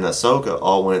 Anakin, and Ahsoka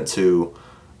all went to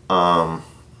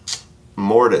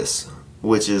Mortis,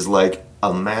 which is like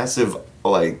a massive,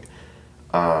 like,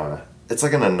 it's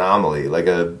like an anomaly, like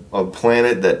a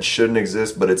planet that shouldn't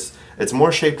exist, but it's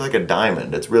more shaped like a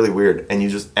diamond. It's really weird, and you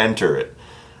just enter it,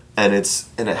 and it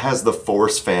has the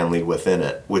Force family within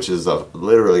it, which is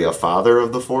literally a father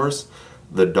of the Force,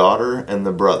 the daughter, and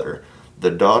the brother.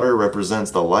 The daughter represents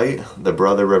the light, the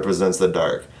brother represents the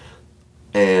dark,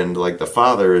 and like the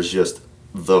father is just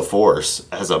the Force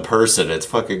as a person. It's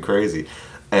fucking crazy,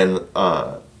 and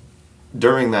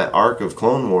during that arc of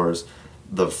Clone Wars,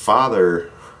 the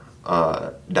father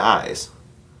dies,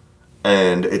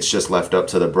 and it's just left up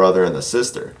to the brother and the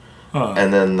sister. Huh.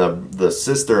 And then the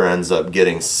sister ends up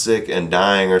getting sick and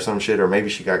dying or some shit, or maybe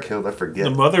she got killed. I forget.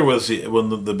 The mother was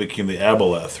when they became the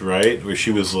Aboleth, right? Where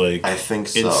she was like, I think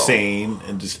so, insane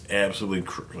and just absolutely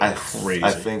crazy.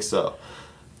 I think so.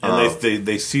 And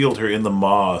they sealed her in the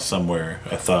maw somewhere,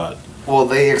 I thought. Well,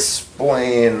 they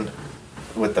explain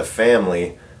with the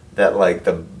family that like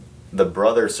the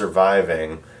brother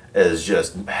surviving is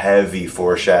just heavy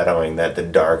foreshadowing that the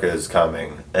dark is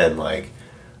coming, and like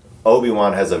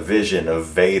Obi-Wan has a vision of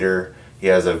Vader, he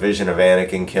has a vision of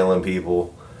Anakin killing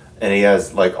people, and he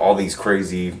has like all these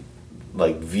crazy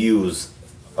like views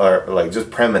or like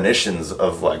just premonitions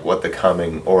of like what the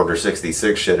coming Order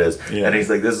 66 shit is. Yeah. And he's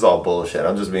like, this is all bullshit,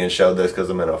 I'm just being showed this because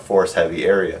I'm in a Force heavy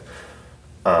area.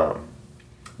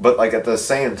 But like at the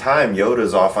same time,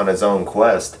 Yoda's off on his own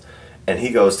quest, and he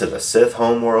goes to the Sith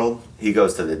homeworld, he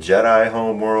goes to the Jedi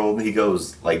homeworld, he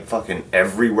goes like fucking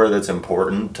everywhere that's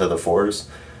important to the Force.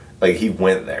 Like he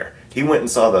went there. He went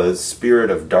and saw the spirit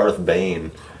of Darth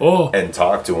Bane and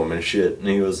talked to him and shit. And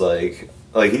he was like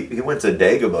he went to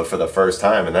Dagobah for the first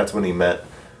time, and that's when he met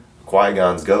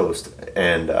Qui-Gon's ghost,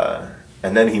 and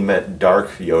then he met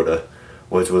Dark Yoda,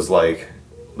 which was like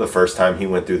the first time he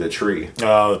went through the tree.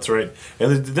 Oh, that's right.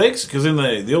 And because in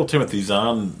the old Timothy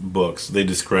Zahn books, they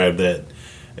describe that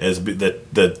as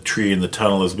the tree in the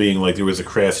tunnel as being like there was a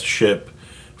crashed ship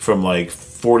from like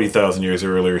 40,000 years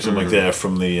earlier, or something like that,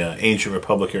 from the Ancient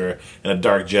Republic era, and a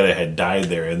Dark Jedi had died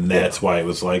there, and that's why it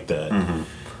was like that.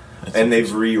 And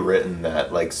they've rewritten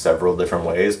that like several different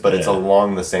ways, but it's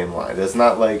along the same line. It's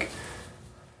not like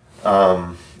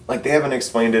they haven't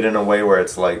explained it in a way where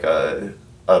it's like a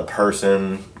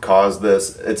person caused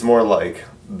this. It's more like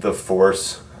the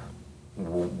Force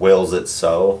wills it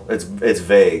so. It's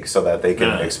vague so that they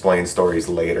can explain stories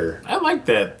later. I like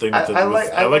that thing. I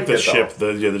like the it, ship,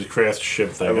 the crashed ship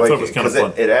thing. I thought like it was it kind of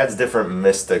because fun. it adds different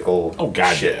mystical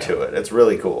shit yeah. to it. It's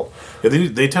really cool. Yeah,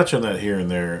 they touch on that here and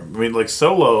there. I mean, like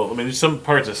Solo. I mean, there's some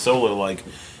parts of Solo, like,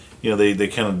 they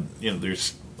kind of,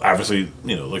 there's obviously,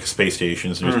 like space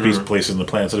stations. There's places on the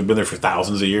planet that have been there for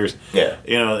thousands of years. Yeah.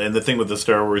 And the thing with the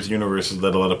Star Wars universe is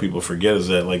that a lot of people forget is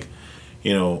that, like,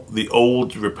 the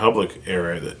old Republic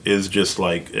era is just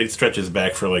like, it stretches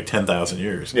back for like 10,000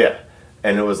 years. Yeah.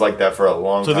 And it was like that for a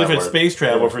long time. So they've had space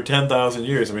travel for 10,000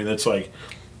 years. I mean, that's like...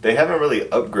 They haven't really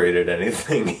upgraded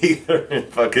anything either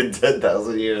in fucking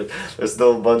 10,000 years. There's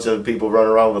still a bunch of people running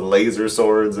around with laser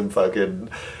swords and fucking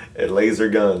laser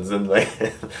guns. And like,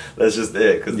 that's just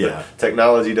it. Because the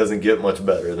technology doesn't get much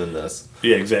better than this.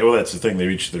 Yeah, exactly. Well, that's the thing. They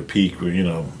reached their peak,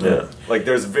 Yeah. Like,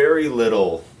 there's very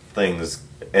little things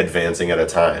advancing at a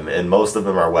time, and most of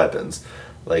them are weapons.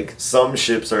 Like, some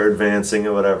ships are advancing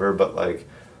or whatever, but like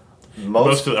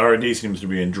most of the R&D seems to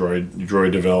be in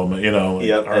droid development,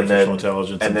 artificial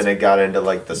intelligence, and then it got into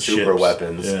like the super ships.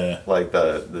 weapons, like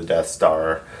the Death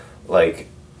Star, like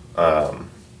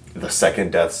the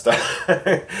second Death Star,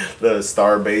 the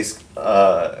Star Base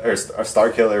or Star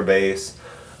Killer base,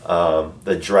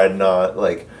 the Dreadnought,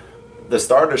 like. The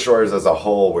Star Destroyers as a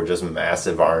whole were just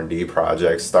massive R&D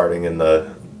projects starting in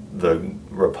the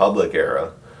Republic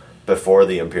era, before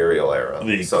the Imperial era.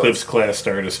 The Eclipse class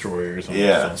Star Destroyers and all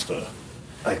that fun stuff.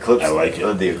 Eclipse, I like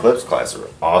it. The Eclipse class are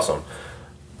awesome.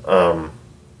 But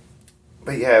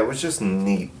yeah, it was just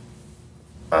neat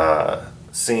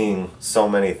seeing so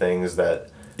many things that...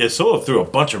 Yeah, Solo threw a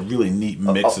bunch of really neat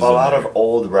mixes a lot in there. of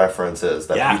old references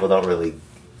that people don't really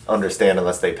understand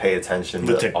unless they pay attention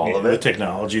to all of it. The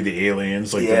technology, the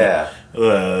aliens, like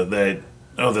the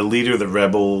leader of the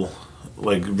rebel,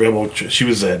 she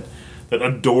was that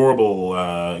adorable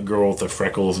girl with the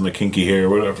freckles and the kinky hair,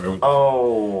 whatever. She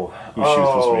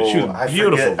was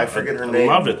beautiful. I forget her name.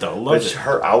 I loved it though. But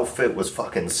her outfit was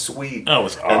fucking sweet. Oh, it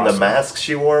was awesome. And the mask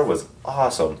she wore was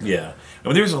awesome. Yeah, I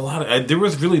mean, there was there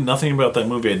was really nothing about that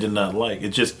movie I did not like. It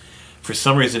just, for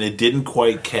some reason, it didn't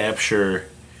quite capture.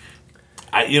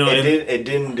 It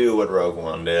didn't do what Rogue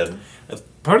One did.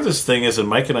 Part of this thing is, and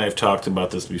Mike and I have talked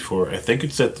about this before, I think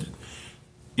it's that,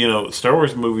 Star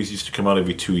Wars movies used to come out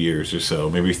every 2 years or so,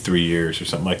 maybe 3 years or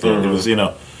something like that. Mm-hmm. It was,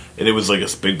 and it was like a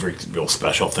big, real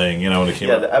special thing, when it came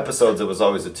out. The episodes, it was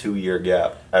always a 2-year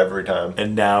gap every time.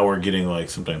 And now we're getting like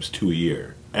sometimes 2 a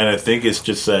year. And I think it's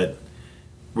just that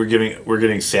we're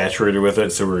getting saturated with it,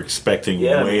 so we're expecting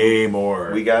way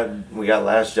more. We got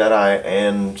Last Jedi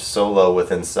and Solo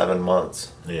within 7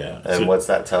 months. Yeah, and what's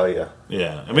that tell you?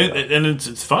 Yeah, I mean, and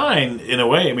it's fine in a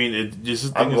way. I mean, it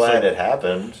just. I'm glad it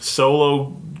happened.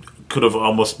 Solo could have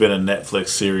almost been a Netflix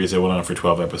series that went on for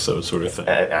 12 episodes, sort of thing.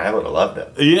 I would have loved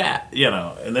it. Yeah,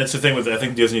 and that's the thing with I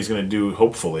think Disney's going to do,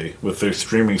 hopefully, with their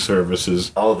streaming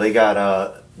services. Oh, they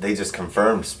got they just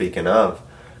confirmed. Speaking of.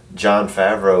 Jon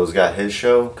Favreau's got his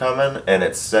show coming, and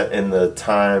it's set in the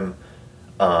time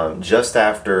just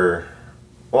after...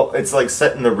 Well, it's like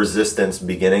set in the Resistance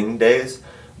beginning days,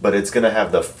 but it's going to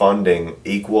have the funding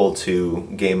equal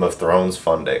to Game of Thrones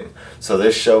funding. So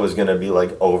this show is going to be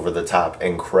like over-the-top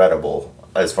incredible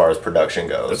as far as production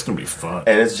goes. That's going to be fun.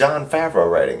 And it's Jon Favreau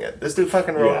writing it. This dude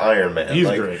fucking wrote Iron Man. He's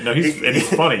great. No, he's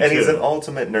funny, and too. He's an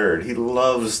ultimate nerd. He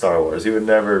loves Star Wars. He would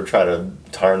never try to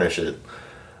tarnish it.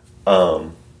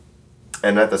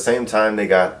 And at the same time, they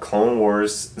got Clone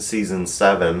Wars Season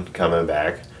 7 coming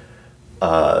back.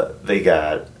 They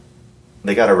got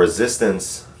a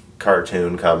Resistance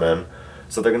cartoon coming.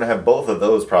 So they're going to have both of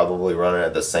those probably running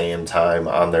at the same time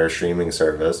on their streaming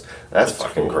service. That's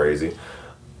fucking cool. Crazy.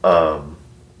 God,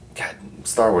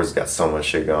 Star Wars got so much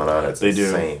shit going on. It's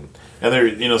insane.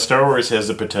 And Star Wars has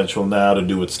the potential now to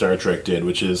do what Star Trek did,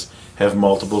 which is have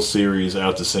multiple series out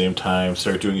at the same time,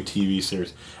 start doing a TV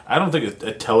series. I don't think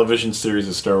a television series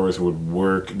of Star Wars would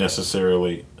work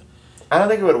necessarily. I don't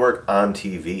think it would work on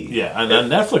TV. Yeah, on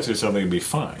Netflix or something would be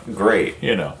fine. Great.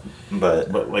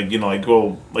 But like Game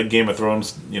of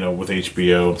Thrones, with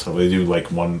HBO and stuff, they do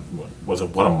like one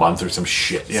a month or some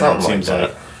shit. Something it seems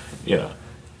like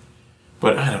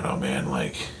But I don't know, man.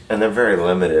 And they're very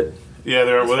limited. Yeah,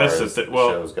 there are. Well, that's the thing. Well,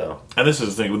 shows go. And this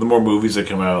is the thing. The more movies that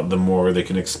come out, the more they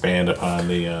can expand upon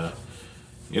the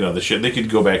the shit. They could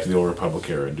go back to the Old Republic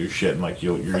era and do shit, and like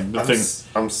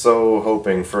I'm so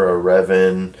hoping for a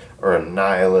Revan or a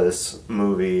Nihilus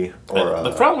movie or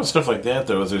the problem with stuff like that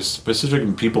though is there's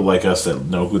specific people like us that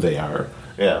know who they are.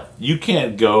 Yeah. You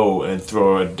can't go and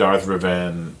throw a Darth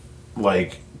Revan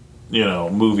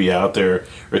movie out there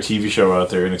or TV show out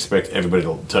there and expect everybody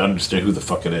to understand who the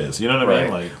fuck it is. You know what I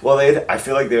mean? Like, well, I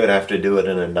feel like they would have to do it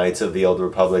in a Knights of the Old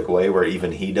Republic way, where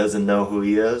even he doesn't know who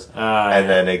he is, and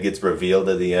then it gets revealed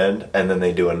at the end, and then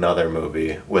they do another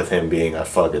movie with him being a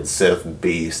fucking Sith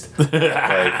beast.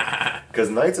 Because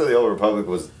Knights of the Old Republic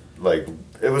was like,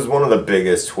 it was one of the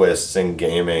biggest twists in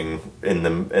gaming in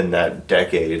that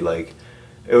decade. Like,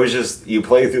 it was just, you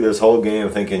play through this whole game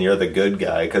thinking you're the good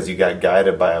guy because you got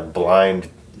guided by a blind,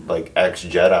 like,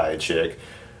 ex-Jedi chick.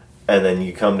 And then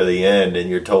you come to the end and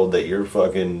you're told that you're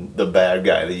fucking the bad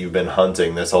guy that you've been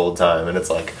hunting this whole time. And it's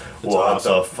like, what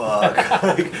the fuck?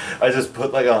 Like, I just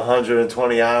put like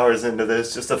 120 hours into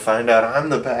this just to find out I'm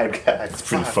the bad guy. It's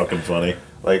pretty fucking funny.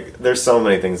 Like, there's so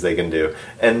many things they can do.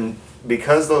 And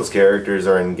because those characters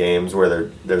are in games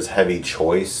where there's heavy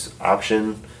choice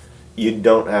option, you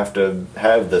don't have to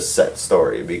have the set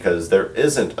story because there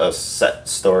isn't a set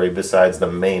story besides the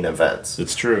main events.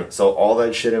 It's true. So all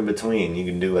that shit in between, you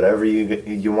can do whatever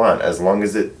you want as long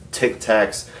as it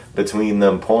tic-tacs between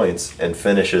them points and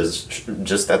finishes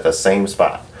just at the same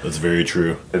spot. That's very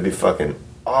true. It'd be fucking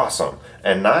awesome.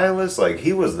 And Nihilus, like,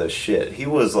 he was the shit. He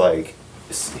was like,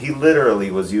 he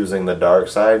literally was using the dark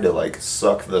side to like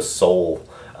suck the soul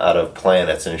out of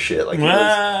planets and shit. Like,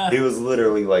 he was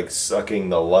literally like sucking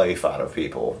the life out of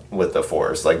people with the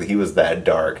Force. Like, he was that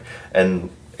dark. And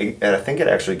I think it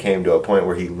actually came to a point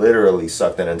where he literally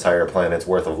sucked an entire planet's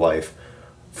worth of life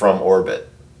from orbit.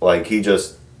 Like, he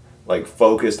just like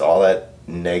focused all that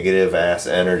negative ass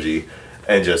energy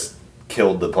and just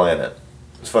killed the planet.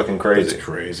 It's fucking crazy. It's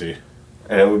crazy.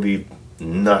 And it would be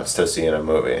nuts to see in a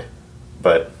movie.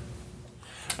 But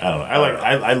I don't know.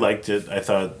 I liked it. I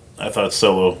thought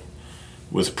Solo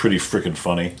was pretty freaking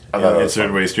funny in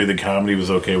certain ways too. The comedy was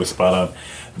okay, was spot on.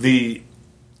 The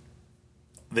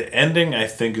ending, I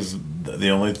think, is the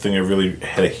only thing I really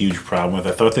had a huge problem with.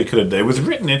 I thought they could have. It was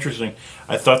written interesting.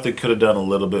 I thought they could have done a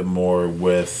little bit more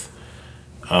with.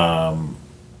 I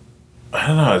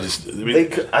don't know.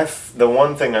 The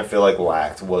one thing I feel like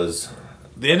lacked was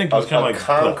the ending was kind of like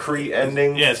concrete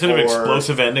ending. Yeah, instead of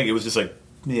explosive ending, it was just like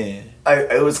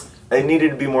It needed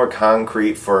to be more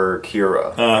concrete for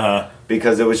Kira.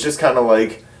 Because it was just kind of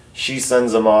like she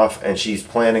sends them off and she's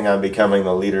planning on becoming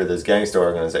the leader of this gangster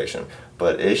organization.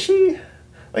 But is she?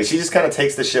 Like, she just kind of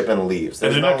takes the ship and leaves.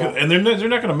 They're not going to make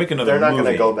another movie. They're not going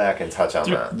to go back and touch on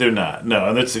that. They're not. No,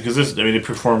 and that's because it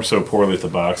performed so poorly at the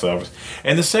box office.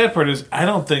 And the sad part is, I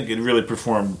don't think it really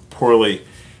performed poorly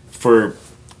for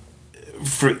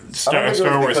Star Wars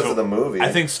because of the movie. I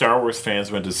think Star Wars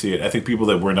fans went to see it. I think people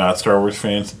that were not Star Wars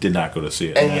fans did not go to see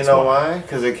it. And you know why?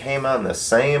 Because it came out in the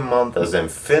same month as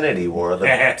Infinity War,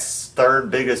 the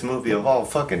third biggest movie of all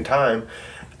fucking time,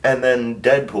 and then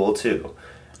Deadpool 2.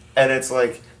 And it's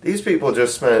like, these people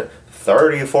just spent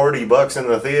 $30-$40 in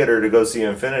the theater to go see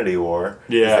Infinity War.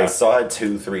 Yeah. They saw it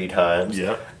 2-3 times.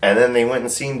 Yep. And then they went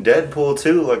and seen Deadpool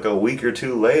 2 like a week or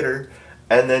two later.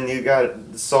 And then you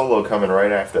got Solo coming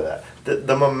right after that.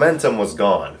 The momentum was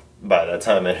gone by the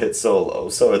time it hit Solo.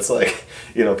 So it's like,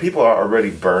 people are already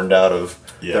burned out of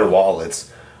their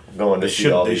wallets going to see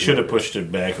all these. They should have pushed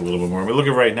it back a little bit more. But look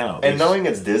at right now. And knowing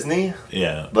it's Disney,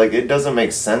 like, it doesn't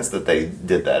make sense that they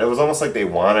did that. It was almost like they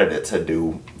wanted it to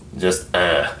do just,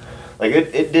 like,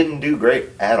 it didn't do great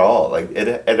at all. Like,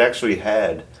 it actually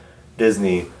had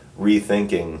Disney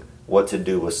rethinking what to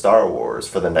do with Star Wars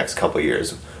for the next couple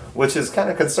years, which is kind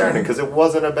of concerning because it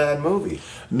wasn't a bad movie.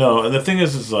 No, and the thing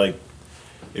is like,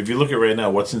 if you look at right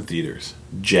now, what's in theaters?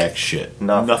 Jack shit.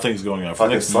 Nothing's going on for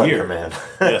the next year. Man.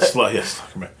 Yes,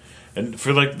 Slenderman. And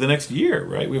for like the next year,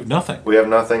 right? We have nothing. We have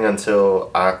nothing until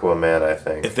Aquaman, I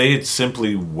think. If they had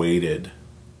simply waited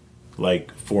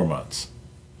like 4 months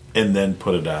and then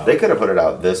put it out. They could have put it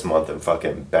out this month and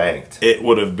fucking banked. It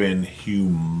would have been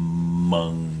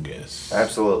humongous.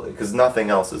 Absolutely, because nothing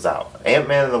else is out.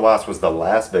 Ant-Man and the Wasp was the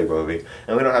last big movie,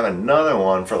 and we don't have another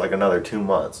one for like another 2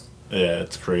 months. Yeah,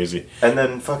 it's crazy. And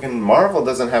then fucking Marvel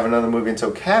doesn't have another movie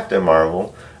until Captain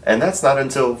Marvel, and that's not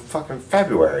until fucking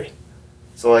February.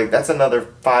 So, like, that's another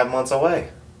 5 months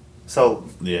away. So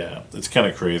yeah, it's kind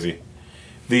of crazy.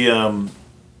 The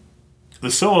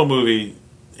Solo movie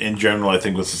in general, I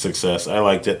think, was a success. I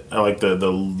liked it. I liked the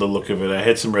look of it. I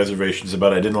had some reservations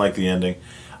about it. I didn't like the ending.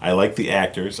 I like the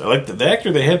actors. I like the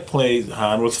actor they had play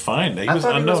Han was fine. He was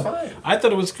thought he unknown. was fine. I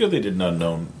thought it was good they did an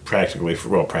unknown practically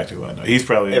unknown. He's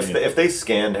probably If they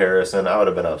scanned Harrison, I would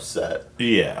have been upset.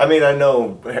 yeah. I mean, I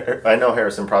know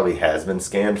Harrison probably has been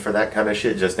scanned for that kind of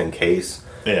shit just in case.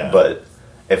 Yeah. But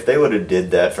if they would have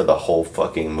did that for the whole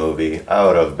fucking movie, I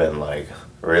would have been like,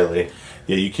 really?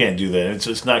 Yeah, you can't do that.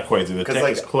 It's not quite the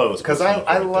tech is close. Because but it's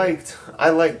not I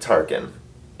liked Tarkin.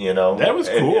 You know, That was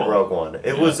in cool. Rogue One.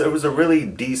 It was a really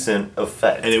decent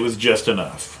effect. and it was just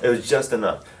enough. It was just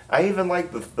enough. I even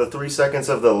liked the 3 seconds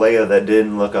of the Leia that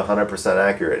didn't look 100%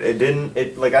 accurate. I didn't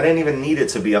even need it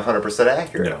to be 100%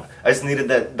 accurate. No. I just needed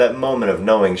that moment of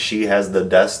knowing she has the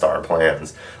Death Star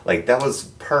plans. Like, that was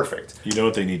perfect. You know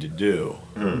what they need to do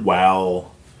Hmm.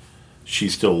 while she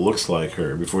still looks like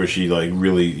her before she like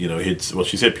really hits. Well,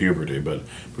 she's hit puberty, but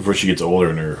before she gets older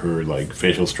and her like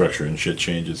facial structure and shit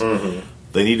changes, Mm-hmm.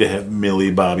 they need to have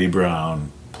Millie Bobby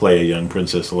Brown play a young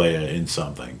Princess Leia in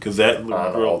something because that little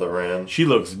On girl, Alderaan. she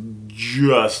looks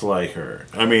just like her.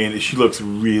 I mean, she looks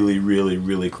really, really,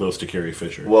 really close to Carrie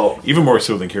Fisher. Well- even more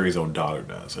so than Carrie's own daughter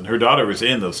does, and her daughter was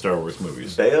in those Star Wars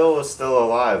movies. Bail was still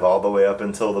alive all the way up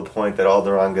until the point that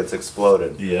Alderaan gets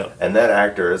exploded. Yeah. And that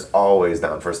actor is always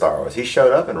down for Star Wars. He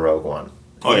showed up in Rogue One.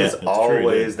 Oh, yeah, He's that's true, he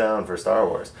always did. down for Star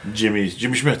Wars. Jimmy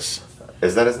Schmitz.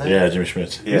 Is that his name? Yeah, Jimmy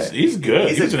Schmitz. Yeah. He's good.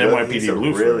 He was an NYPD he's a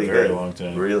Blue for a very long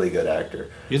time. Really good actor.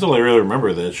 He's all I really remember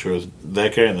of that show is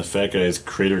that guy and the fat guy's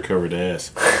crater covered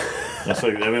ass. That's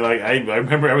like, I mean, like, I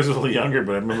remember I was a little younger,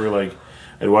 but I remember, like,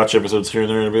 I'd watch episodes here and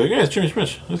there and I'd be like, yeah, it's Jimmy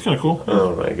Schmitz. That's kind of cool.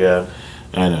 Oh my god.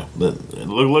 I know. But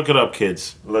look it up,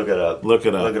 kids. Look it up. Look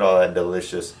it up. Look at all that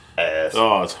delicious ass.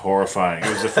 Oh, it's horrifying. It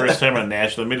was the first time on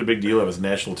national, they made a big deal of it as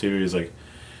national TV. It was like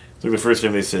the first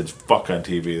time they said fuck on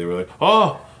TV. They were like,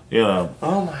 oh,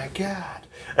 Oh my god.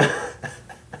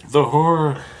 the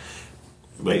horror.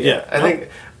 But yeah. I think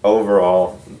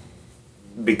overall,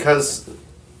 because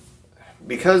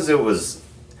it was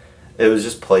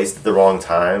just placed at the wrong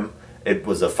time. It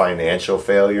was a financial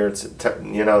failure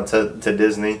to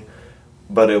Disney,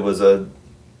 but it was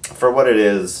for what it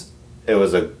is. It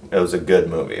was a good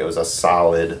movie. It was a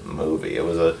solid movie. It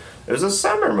was a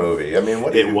summer movie. I mean,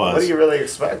 what do you really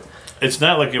expect? It's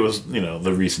not like it was,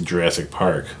 the recent Jurassic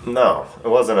Park. No, it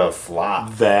wasn't a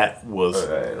flop. That was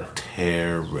Right.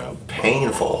 terrible.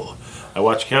 Painful. I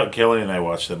watched Kelly and I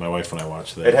watched that. My wife and I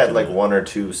watched that. It had like one or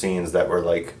two scenes that were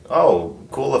like, oh,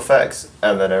 cool effects,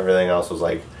 and then everything else was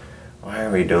like, why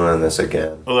are we doing this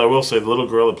again? Although I will say, the little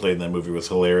girl that played in that movie was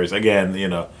hilarious. Again,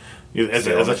 as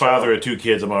a father of two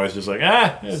kids, I'm always just like,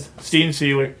 Steven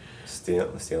Sealer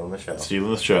Stealing the show.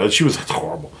 stealing the show. She was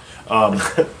horrible.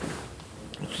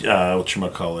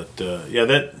 Whatchamacallit?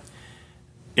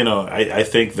 I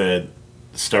think that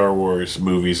Star Wars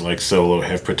movies like Solo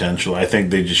have potential. I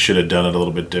think they just should have done it a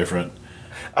little bit different.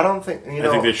 I don't think I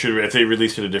think they should. If they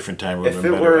released it a different time, it would have If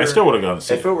been it better. were, I still would have gone to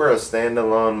see if it were a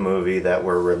standalone movie that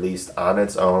were released on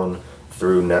its own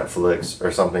through Netflix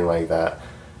or something like that,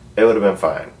 it would have been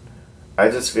fine. I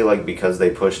just feel like because they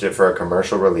pushed it for a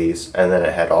commercial release and then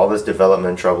it had all this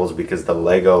development troubles because the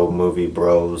Lego movie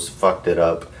bros fucked it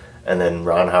up and then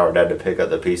Ron Howard had to pick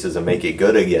up the pieces and make it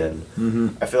good again. Mm-hmm.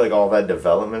 I feel like all that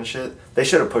development shit, they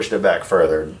should have pushed it back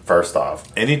further, first off.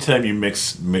 Anytime you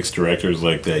mix directors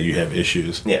like that, you have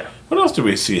issues. Yeah. What else do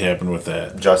we see happen with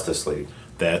that? Justice League.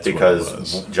 That's Because what it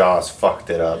was. Joss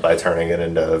fucked it up by turning it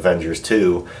into Avengers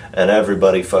 2, and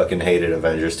everybody fucking hated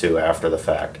Avengers 2 after the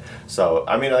fact. So,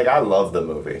 I mean, like, I love the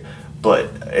movie, but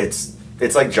it's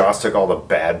like Joss took all the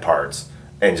bad parts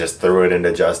and just threw it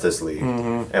into Justice League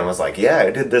and was like, yeah,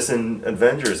 I did this in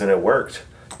Avengers and it worked.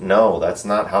 No, that's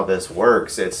not how this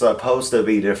works. It's supposed to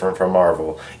be different from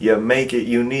Marvel. You make it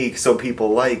unique so people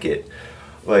like it.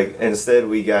 Like, instead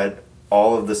we got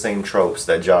all of the same tropes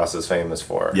that Joss is famous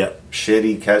for. Yep.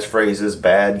 Shitty catchphrases,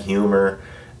 bad humor,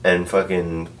 and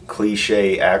fucking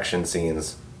cliche action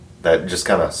scenes that just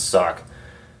kind of suck.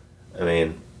 I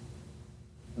mean,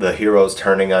 the heroes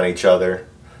turning on each other,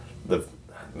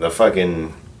 the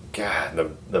fucking,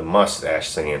 God, the mustache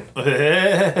scene. God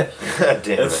damn That's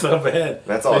it. so bad.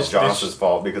 That's all They- Joss's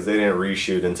fault because they didn't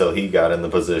reshoot until he got in the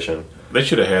position. They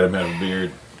should have had him have a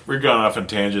beard. We're going off on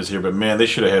tangents here, but man, they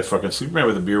should have had fucking Superman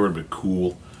with a beard would have been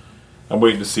cool. I'm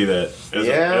waiting to see that.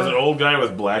 As an old guy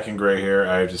with black and gray hair,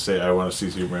 I have to say I want to see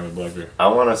Superman with black hair. I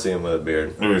want to see him with a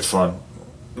beard. It was fun.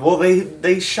 Well,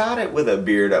 they shot it with a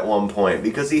beard at one point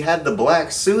because he had the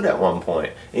black suit at one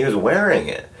point and he was wearing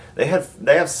it. They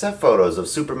have set photos of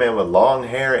Superman with long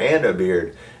hair and a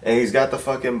beard, and he's got the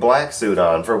fucking black suit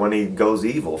on for when he goes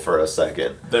evil for a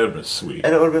second. That would have been sweet.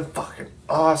 And it would have been fucking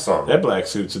awesome. That black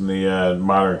suit's in the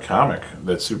modern comic,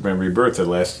 that Superman Rebirth, that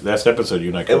last episode you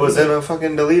and I It was covered. in a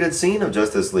fucking deleted scene of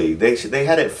Justice League. They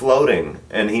had it floating,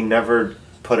 and he never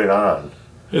put it on.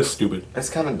 It's stupid. It's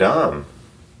kind of dumb.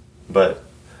 But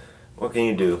what can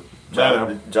you do? I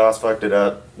know. Joss fucked it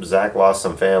up. Zach lost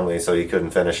some family, so he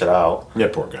couldn't finish it out. Yeah,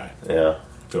 poor guy. Yeah.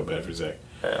 Feel bad for Zach.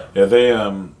 Yeah. Yeah, they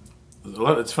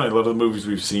it's funny, a lot of the movies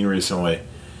we've seen recently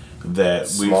that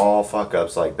Small fuck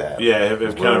ups like that. have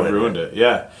kind of ruined it. it.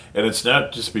 Yeah, and it's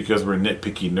not just because we're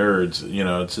nitpicky nerds. You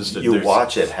know, it's just that You there's-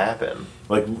 watch it happen.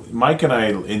 Like Mike and I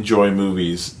enjoy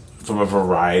movies from a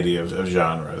variety of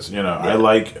genres. You know, I Yeah.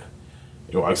 like,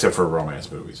 except for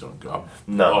romance movies. Don't go.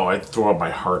 No. Oh, I throw up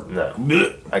my heart. No.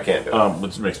 Blech. I can't do it.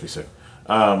 Which makes me sick.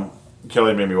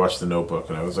 Kelly made me watch The Notebook,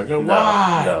 and I was like, oh, No,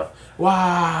 why? no.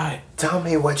 Why? Tell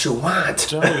me what you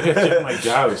want. Oh my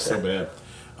god, it was so bad.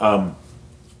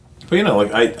 But you know,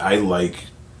 like I like,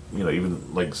 you know,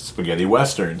 even like spaghetti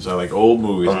westerns. I like old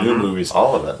movies, new movies,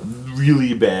 All of it.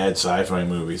 really bad sci-fi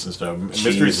movies and stuff.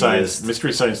 Mystery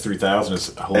Science 3000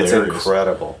 is hilarious. It's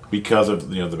incredible. Because of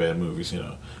the bad movies. You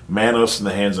know, Manos and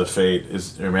the Hands of Fate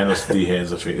Manos the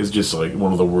Hands of Fate is just like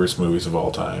one of the worst movies of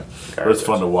all time. But it's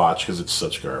fun to watch because it's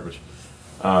such garbage.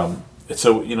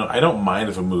 So I don't mind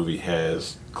if a movie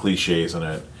has cliches in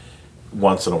it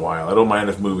once in a while. I don't mind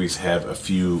if movies have a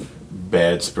few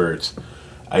bad spurts.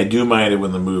 I do mind it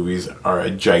when the movies are a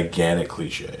gigantic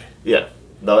cliche. Yeah.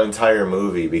 The entire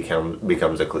movie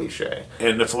becomes a cliche.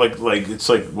 And if it's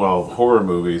like horror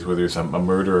movies where there's a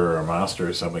murderer or a monster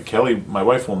or something. Kelly, my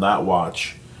wife, will not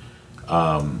watch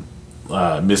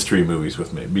mystery movies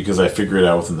with me because I figure it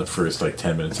out within the first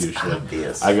 10 minutes usually.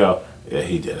 obvious. I go, yeah,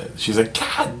 he did it. She's like,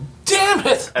 God damn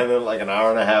it! And then an hour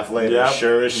and a half later, Yeah,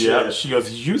 sure as shit. yeah. She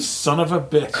goes, you son of a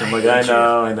bitch. I'm like, I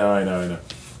know.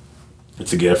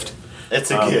 It's a gift.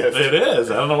 It's a gift. It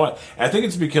is. I don't know why. I think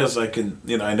it's because I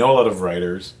know a lot of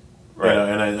writers. Right.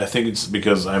 And I think it's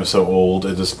because I'm so old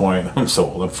at this point. I'm so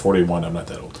old. I'm 41. I'm not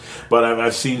that old. But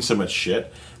I've seen so much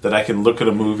shit that I can look at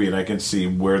a movie and I can see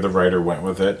where the writer went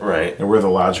with it. Right. And where the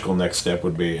logical next step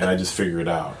would be. And I just figure it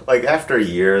out. After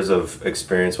years of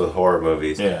experience with horror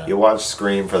movies, Yeah. you watch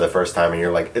Scream for the first time and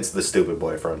you're like, it's the stupid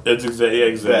boyfriend. It's exactly.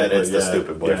 It's the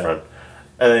stupid boyfriend.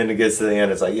 And then it gets to the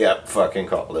end, it's like, yep, fucking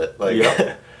called it.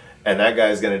 Yep. And that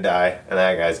guy's gonna die, and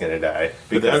that guy's gonna die.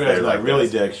 But that guy's not really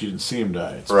this. dead because you didn't see him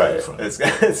die. It's Right. Funny.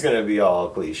 It's gonna be all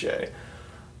cliche.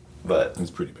 But It's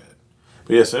pretty bad.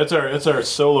 But yes, that's our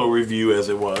solo review as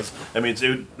it was. I mean,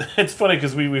 it's funny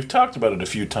because we've talked about it a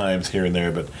few times here and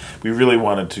there, but we really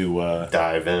wanted to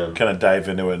dive in. kind of dive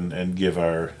into it and give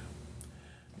our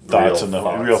thoughts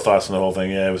real thoughts on the whole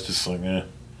thing. Yeah, it was just like,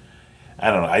 I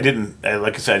don't know.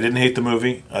 Like I said, I didn't hate the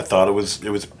movie. I thought it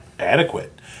was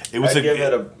adequate. It was I'd give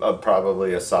it a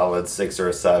probably a solid 6 or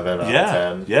a 7 out of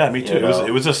 10. Yeah, me too.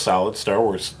 It was a solid Star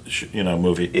Wars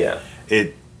movie. Yeah.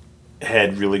 It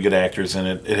had really good actors in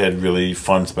it. It had really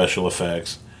fun special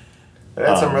effects. It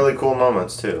had some really cool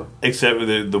moments too. Except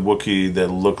the Wookiee that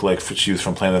looked like she was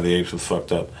from Planet of the Apes was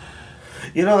fucked up.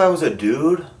 That was a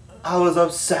dude? I was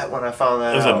upset when I found that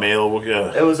out. It was a male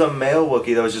Wookiee. It was a male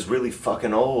Wookiee that was just really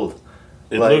fucking old.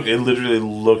 It literally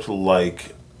looked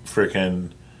like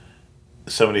freaking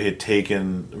somebody had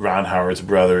taken Ron Howard's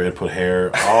brother and put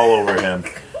hair all over him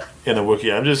in a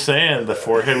Wookiee. I'm just saying, the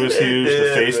forehead was huge,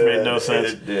 the face made no sense.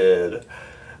 It did.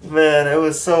 Man, I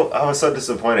was so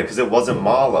disappointed because it wasn't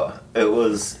Mala. It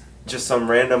was just some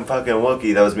random fucking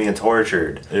Wookiee that was being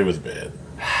tortured. It was bad.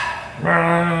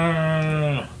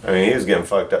 I mean, he was getting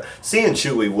fucked up. Seeing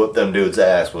Chewie whoop them dudes'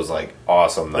 ass was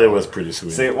awesome though. It was pretty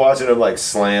sweet. Watching him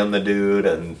slam the dude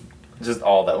and just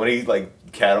all that. When he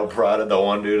cattle prodded the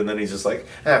one dude and then he's just like,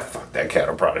 fuck that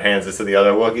cattle prod. Hands it to the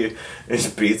other Wookiee and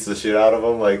just beats the shit out of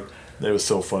him. It was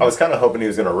so funny. I was kind of hoping he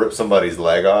was going to rip somebody's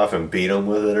leg off and beat him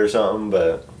with it or something,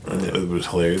 but it was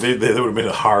hilarious. They would have been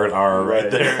a hard R right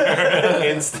there.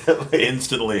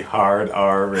 Instantly hard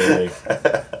R rating.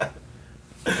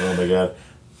 Oh my god.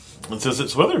 And so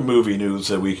some other movie news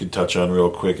that we could touch on real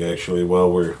quick actually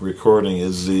while we're recording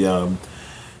is the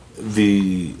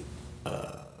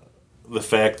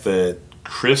fact that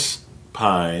Chris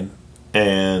Pine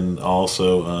and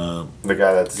also the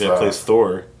guy that plays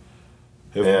Thor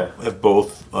have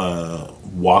both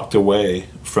walked away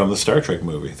from the Star Trek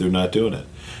movie. They're not doing it.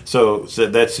 So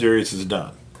that series is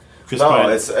done. Pine,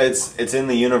 it's in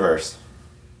the universe.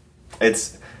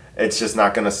 It's just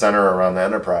not going to center around the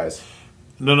Enterprise.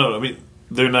 No. I mean,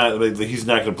 they're not. He's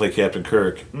not going to play Captain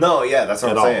Kirk. No, yeah, that's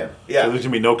what I'm saying. Yeah, so there's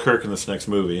going to be no Kirk in this next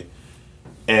movie,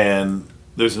 and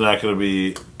there's not going to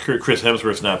be Chris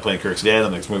Hemsworth's not playing Kirk's dad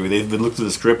in the next movie. They looked at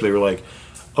the script. They were like,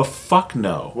 Oh, fuck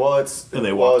no. Well, And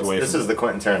they walked away This from is the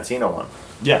Quentin Tarantino one.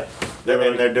 Yeah.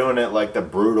 They're doing it like the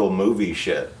brutal movie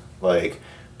shit. Like,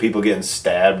 people getting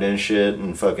stabbed and shit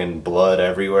and fucking blood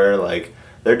everywhere. Like,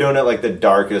 they're doing it like the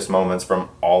darkest moments from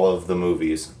all of the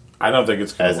movies. I don't think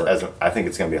it's going to work. I think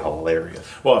it's going to be hilarious.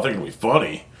 Well, I think it'll be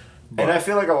funny. And I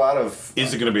feel like a lot of...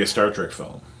 Is it going to be a Star Trek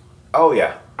film? Oh,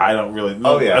 yeah. I don't really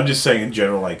know. Oh, yeah. I'm just saying in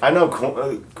general, like... I know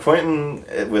Quentin,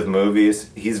 with movies,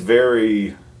 he's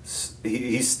very...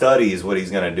 He studies what he's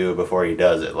going to do before he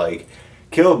does it. Like,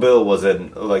 Kill Bill was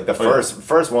the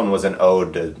first one was an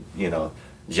ode to,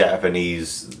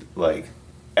 Japanese, like,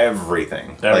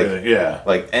 everything. Everything, yeah.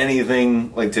 Like,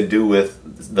 anything, like, to do with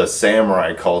the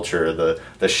samurai culture, the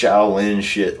Shaolin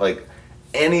shit, like,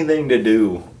 anything to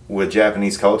do with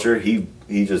Japanese culture, he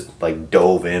just, like,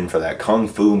 dove in for that. Kung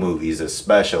Fu movies,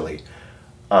 especially.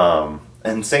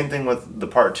 And same thing with the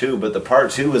part 2, but the part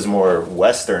 2 is more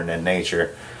Western in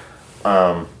nature.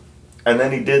 And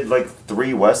then he did like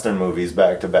 3 Western movies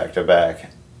back to back to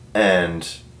back. And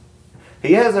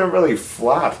he hasn't really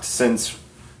flopped since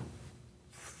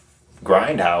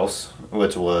Grindhouse,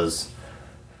 which was,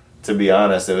 to be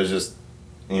honest, it was just,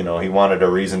 he wanted a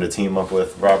reason to team up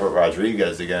with Robert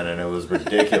Rodriguez again, and it was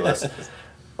ridiculous.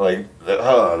 There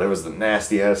was the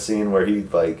nasty ass scene where he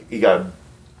got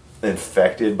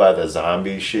infected by the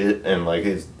zombie shit, and like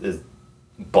his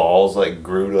balls like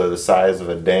grew to the size of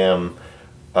a damn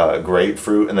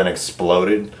grapefruit and then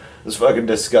exploded. It was fucking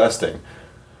disgusting.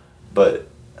 But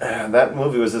that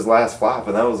movie was his last flop,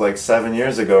 and that was like 7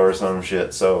 years ago or some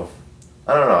shit. So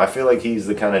I don't know. I feel like he's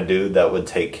the kind of dude that would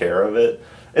take care of it.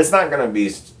 It's not gonna be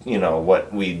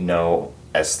what we know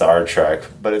as Star Trek,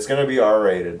 but it's gonna be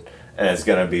R-rated, and it's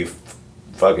gonna be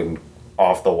fucking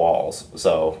off the walls.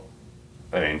 So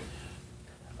I mean,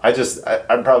 I'd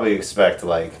probably expect,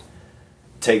 like,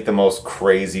 take the most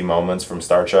crazy moments from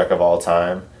Star Trek of all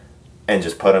time and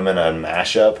just put them in a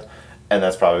mashup, and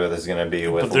that's probably what this is going to be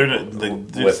with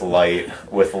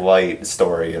light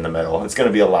story in the middle. It's going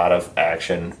to be a lot of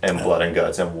action and blood and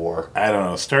guts and war. I don't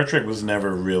know. Star Trek was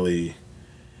never really...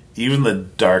 Even the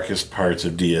darkest parts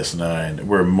of DS9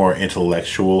 were more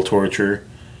intellectual torture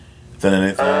than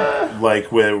anything.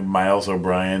 Like where Miles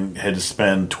O'Brien had to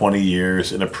spend 20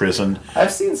 years in a prison.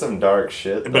 I've seen some dark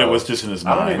shit, though. But it was just in his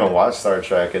mind. I don't even watch Star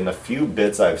Trek, and the few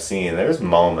bits I've seen, there's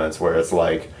moments where it's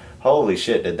like, holy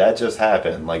shit, did that just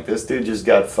happen? Like, this dude just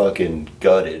got fucking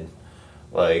gutted.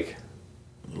 Like...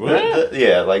 What?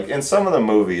 Yeah, like, in some of the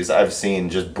movies, I've seen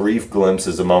just brief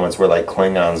glimpses of moments where, like,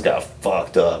 Klingons got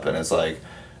fucked up, and it's like,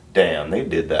 damn, they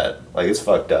did that. Like, it's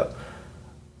fucked up.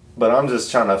 But I'm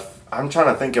just trying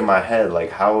to think in my head, like,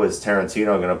 how is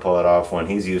Tarantino gonna pull it off when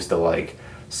he's used to, like,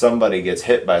 somebody gets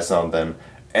hit by something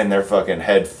and their fucking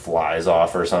head flies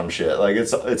off or some shit. Like,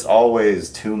 it's always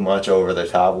too much over the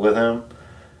top with him,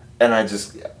 and I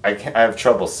have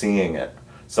trouble seeing it.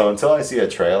 So until I see a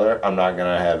trailer, I'm not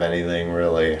gonna have anything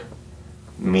really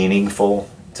meaningful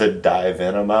to dive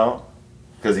in about,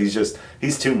 because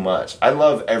he's too much. I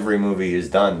love every movie he's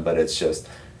done, but it's just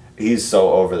he's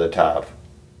so over the top.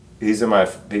 He's in my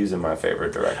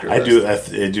favorite director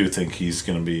list. I do think he's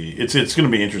gonna be. It's gonna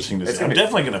be interesting to see. I'm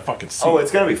definitely gonna fucking see. Oh,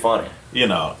 it's gonna be funny.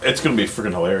 It's gonna be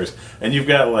freaking hilarious. And you've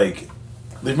got like,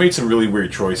 they've made some really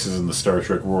weird choices in the Star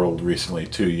Trek world recently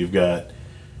too. You've got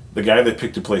the guy they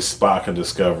picked to play Spock on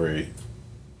Discovery.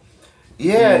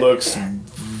 Yeah, he looks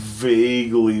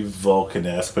vaguely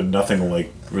Vulcan-esque, but nothing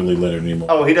like really Leonard Nimoy.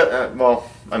 Oh, he does. Well,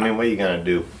 I mean, what are you gonna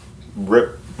do?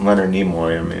 Rip Leonard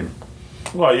Nimoy? I mean.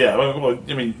 Well, yeah. Well,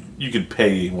 I mean, you could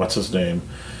pay what's his name,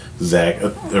 Zach,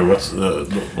 or what's his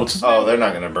name? Oh, they're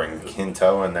not gonna bring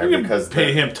Quinto in there because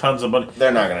pay him tons of money.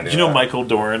 They're not gonna do. You know, Michael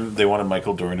Dorn. They wanted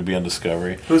Michael Dorn to be on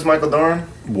Discovery. Who's Michael Dorn?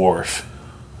 Worf.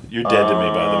 You're dead to me,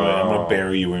 by the way. I'm gonna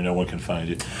bury you where no one can find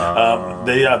you.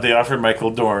 They offered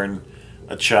Michael Dorn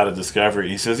a shot at Discovery.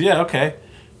 He says, "Yeah, okay.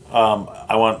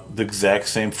 I want the exact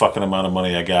same fucking amount of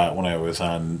money I got when I was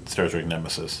on Star Trek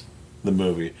Nemesis, the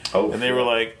movie." Oh, and they were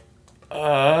like,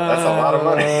 "That's a lot of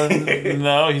money."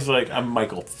 No, he's like, "I'm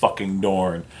Michael fucking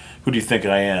Dorn. Who do you think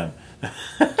I am?"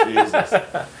 Jesus,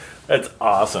 that's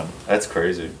awesome. That's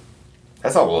crazy.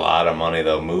 That's a lot of money,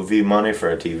 though. Movie money for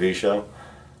a TV show.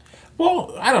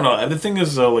 Well, I don't know. The thing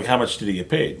is, like, how much did he get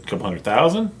paid? A couple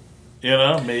 $100,000?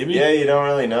 Maybe. Yeah, you don't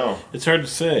really know. It's hard to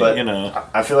say. But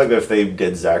I feel like if they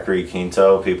did Zachary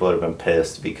Quinto, people would have been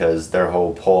pissed because their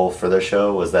whole poll for the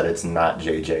show was that it's not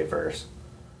JJ verse.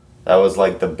 That was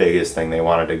like the biggest thing they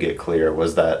wanted to get clear,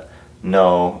 was that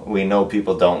no, we know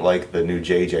people don't like the new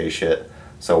JJ shit,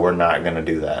 so we're not gonna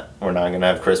do that. We're not gonna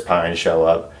have Chris Pine show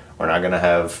up. We're not gonna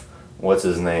have what's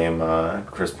his name,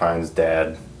 Chris Pine's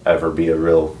dad, ever be a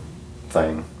real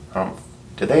thing.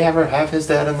 Did they ever have his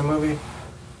dad in the movie?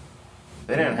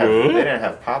 They didn't have. What? They didn't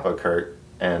have Papa Kurt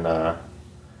and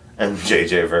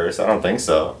JJ Verse. I don't think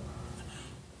so.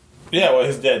 Yeah, well,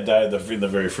 his dad died in the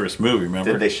very first movie,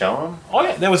 remember? Did they show him? Oh,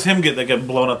 yeah, that was him that got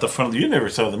blown out the front of the... You never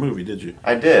saw the movie, did you?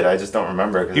 I did. I just don't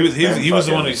remember. 'Cause He was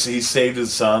the one who he saved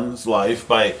his son's life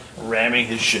by ramming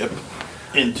his ship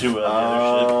into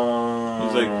another ship. He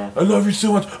was like, I love you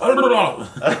so much.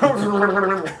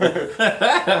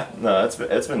 No,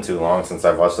 it's been too long since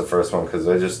I've watched the first one because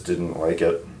I just didn't like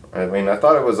it. I mean, I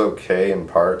thought it was okay in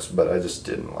parts, but I just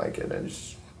didn't like it.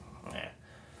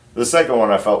 The second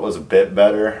one I felt was a bit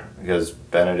better because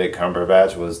Benedict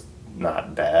Cumberbatch was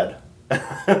not bad,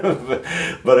 but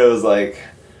it was like,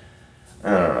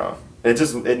 I don't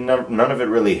know. None of it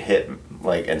really hit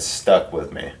like and stuck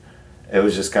with me. It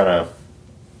was just kind of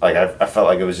like I felt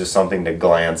like it was just something to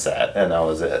glance at, and that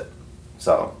was it.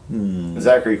 So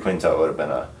Zachary Quinto would have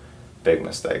been a big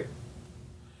mistake.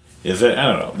 Is it? I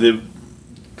don't know.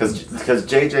 Because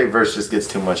JJ Verse just gets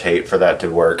too much hate for that to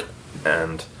work,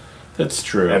 and That's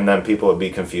true. and then people would be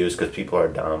confused because people are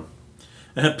dumb.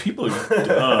 People are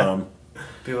dumb.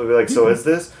 People would be like, so is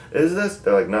this? Is this?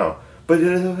 They're like, no. But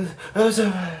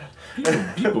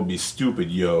People be stupid,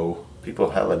 yo.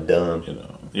 people hella dumb. You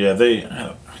know. Yeah, they...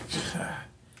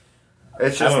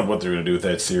 It's I just, don't know what they're going to do with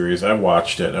that series. I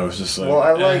watched it. I was just like... well,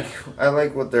 I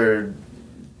like what they're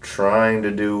trying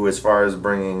to do as far as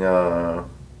bringing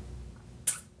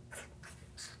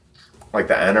like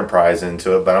the Enterprise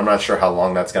into it, but I'm not sure how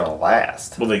long that's going to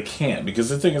last. Well, they can't, because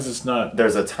the thing is, it's not...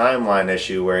 There's a timeline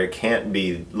issue where it can't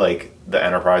be like the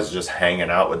Enterprise is just hanging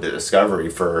out with the Discovery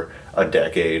for a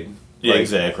decade. Yeah, Like,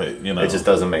 exactly. You know, It just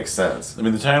doesn't make sense. I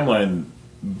mean, the timeline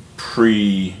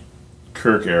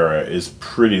pre-Kirk era is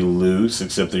pretty loose,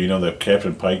 except that, you know, that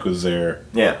Captain Pike was there,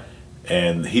 Yeah.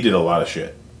 and he did a lot of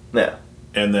shit. Yeah.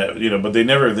 And that, you know, but they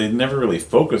never really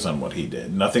focus on what he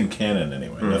did. Nothing canon,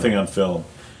 anyway. Nothing on film.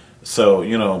 So,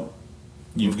 you know,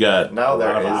 you've got Now a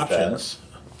lot of there is options.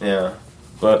 Yeah.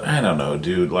 But I don't know,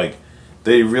 dude. Like,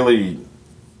 they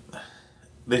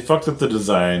fucked up the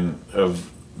design of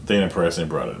the Enterprise they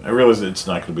brought in. I realize it's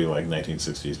not going to be like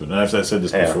 1960s, but as I said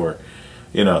this before,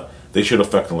 you know, they should have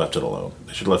fucking left it alone.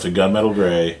 They should have left it gunmetal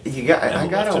gray. I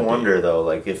gotta wonder though,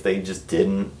 like if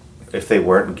they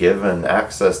weren't given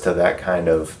access to that kind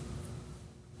of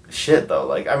shit though.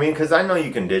 Like, I mean, because I know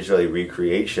you can digitally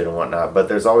recreate shit and whatnot, but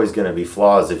there's always going to be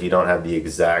flaws if you don't have the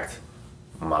exact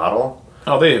model.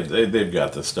 Oh, they've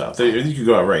got this stuff. You could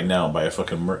go out right now and buy a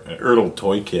fucking Ertl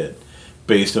toy kit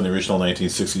based on the original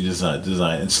 1960s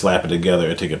design and slap it together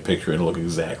and take a picture and look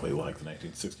exactly like the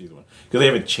 1960s one. Because they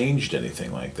haven't changed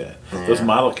anything like that. Yeah. Those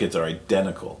model kits are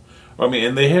identical. I mean,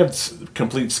 and they had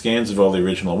complete scans of all the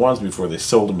original ones before they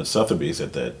sold them at Sotheby's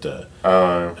at that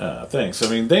thing. So, I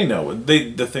mean, they know.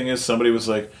 The thing is, somebody was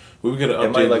like, we're going to update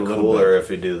it might look a little cooler bit. if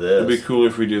we do this. It'd be cooler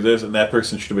if we do this. And that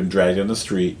person should have been dragged in the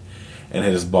street and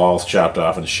had his balls chopped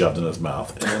off and shoved in his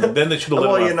mouth. And then they should have lit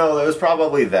him on. Well, you know, there was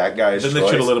probably that guy's choice. Then they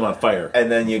should have lit him on fire.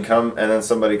 And then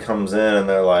somebody comes in and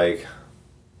they're like,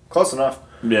 close enough.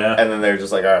 Yeah. And then they're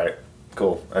just like, all right,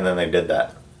 cool. And then they did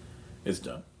that. It's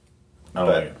done. I don't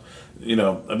like it. You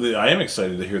know, I am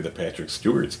excited to hear that Patrick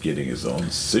Stewart's getting his own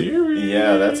series.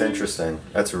 Yeah, that's interesting.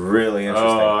 That's really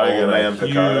interesting. Oh, I got Man a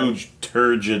Picard. huge,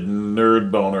 turgid nerd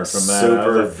boner from that.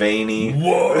 Super veiny.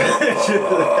 Whoa!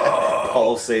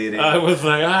 Pulsating. I was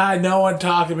like, no one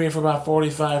talked to me for about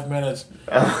 45 minutes.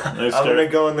 I'm going to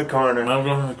go in the corner. I'm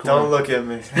going in the corner. Don't look at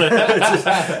me.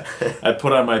 I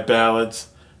put on my ballads.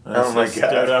 Oh my God.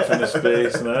 Stared off into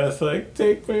space, and I was like,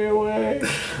 take me away.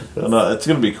 No, it's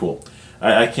going to be cool.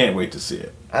 I can't wait to see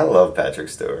it. I love Patrick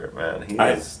Stewart, man. I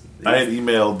had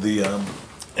emailed the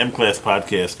M-Class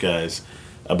podcast guys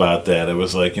about that. It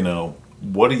was like, you know,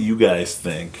 what do you guys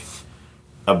think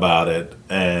about it?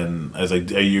 And I was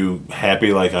like, are you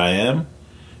happy like I am?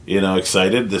 You know,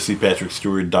 excited to see Patrick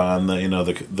Stewart don the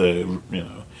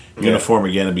uniform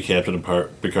again and be Captain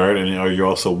Picard? And are you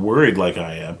also worried like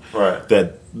I am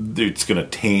that it's going to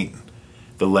taint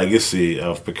the legacy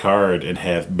of Picard and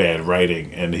have bad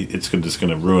writing and it's just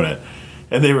going to ruin it?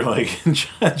 And they were like,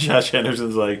 Josh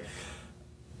Henderson's like,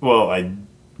 well, I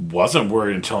wasn't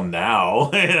worried until now.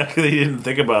 They didn't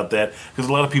think about that because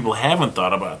a lot of people haven't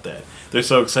thought about that. They're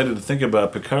so excited to think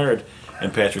about Picard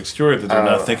and Patrick Stewart that they're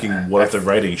not thinking, what if they're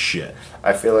writing shit?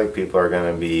 I feel like people are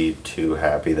going to be too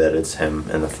happy that it's him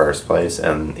in the first place,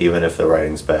 and even if the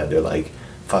writing's bad, they're like,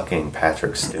 fucking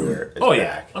Patrick Stewart is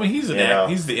back. I mean, he's the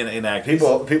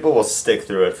actor. People will stick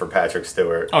through it for Patrick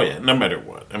Stewart. Oh yeah, no matter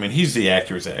what. I mean, he's the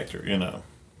actor's actor, you know.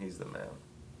 He's the man.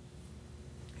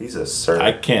 He's a sir.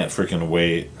 I can't freaking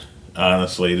wait,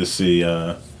 honestly, to see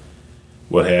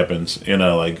what happens. You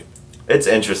know, like It's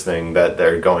interesting that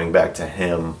they're going back to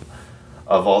him.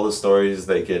 Of all the stories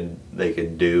they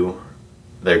could do,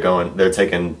 they're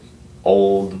taking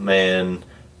old man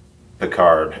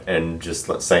Picard and just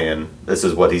saying this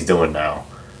is what he's doing now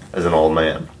as an old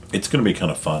man. it's going to be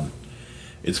kind of fun.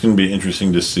 It's going to be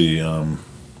interesting to see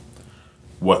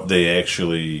what they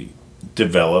actually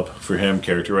develop for him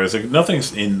character-wise. Like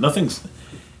nothing's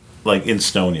like in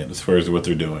stone yet as far as what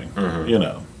they're doing. Mm-hmm. You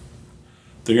know,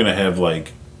 they're going to have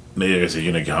like maybe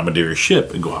they're going to commandeer a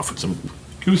ship and go off with some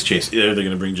goose chase. Are they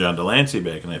going to bring John Delancey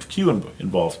back and have Q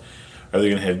involved? Are they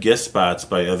going to have guest spots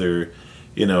by other,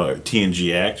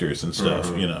 TNG actors and stuff?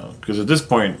 Mm-hmm. Because at this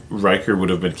point, Riker would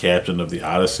have been captain of the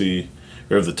Odyssey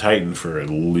or of the Titan for at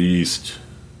least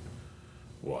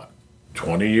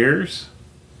 20 years.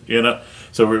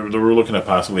 So we're looking at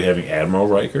possibly having Admiral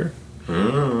Riker.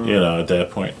 At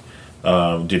that point.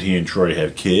 Did he and Troy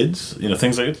have kids?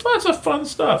 Things like that. Lots of fun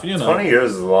stuff. 20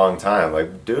 years is a long time.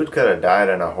 Like, dude could have died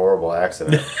in a horrible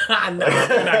accident. No, you're not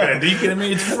gonna. Are you kidding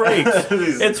me? It's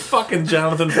Frakes. It's fucking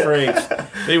Jonathan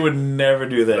Frakes. They would never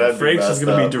do that. That'd be Frakes is messed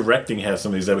gonna up. be directing half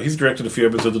some of these episodes. He's directed a few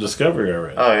episodes of Discovery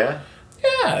already. Oh yeah,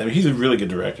 Yeah, I mean, he's a really good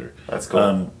director. that's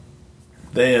cool.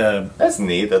 That's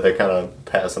neat that they're kind of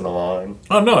passing along.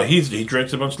 Oh no, he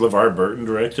directed a bunch. LeVar Burton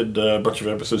directed a bunch of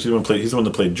episodes. He's the one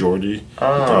that played Geordi,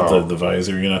 the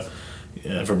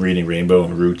visor. From Reading Rainbow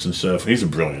and Roots and stuff. He's a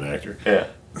brilliant actor. Yeah.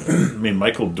 I mean,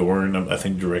 Michael Dorn, I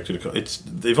think, directed a couple.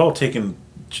 They've all taken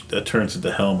turns at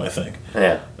the helm, I think.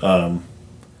 Yeah.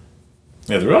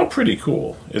 Yeah, they're all pretty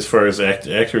cool as far as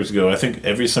actors go. I think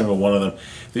every single one of them.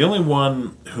 The only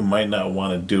one who might not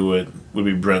want to do it would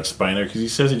be Brent Spiner, because he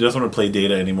says he doesn't want to play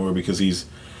Data anymore because he's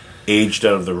aged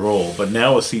out of the role. But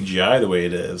now with CGI the way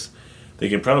it is, they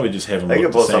can probably just have him They look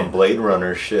could the pull same. some Blade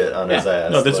Runner shit on his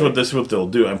ass. No, this is what they'll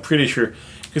do. I'm pretty sure,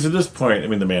 because at this point, I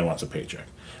mean, the man wants a paycheck.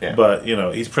 Yeah. But he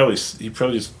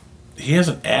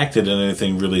hasn't acted in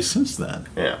anything really since then.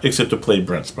 Yeah. Except to play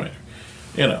Brent Spiner.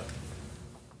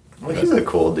 Well, he's a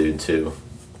cool dude too.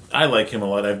 I like him a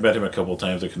lot. I've met him a couple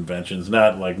times at conventions.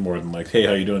 Not like more than like, hey,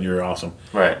 how you doing? You're awesome.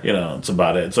 Right. It's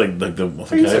about it. It's like the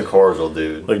He's guy, a cordial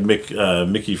dude. like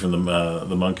Mickey from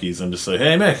the Monkeys. I'm just like,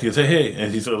 hey, Mick. He'd say, hey,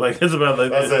 and he's sort of like, it's about like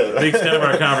That's it. the extent of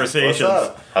our conversations. What's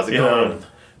up? How's it going?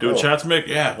 Doing Cool. shots, Mick?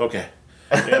 Yeah, okay.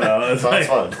 It's Sounds like,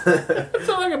 fun. That's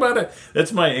the thing about it.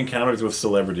 That's my encounters with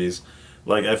celebrities.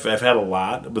 Like I've had a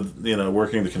lot, but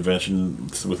working the convention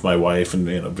with my wife and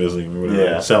visiting or whatever,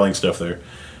 Yeah. selling stuff there.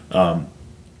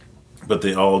 But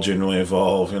they all generally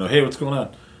involve, hey, what's going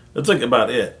on? That's like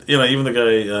about it. Even the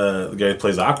guy who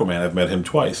plays Aquaman, I've met him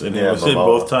twice, and Yeah,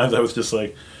 both times I was just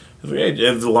like, hey,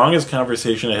 the longest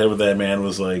conversation I had with that man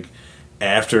was like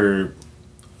after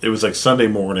it was like Sunday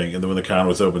morning, and then when the con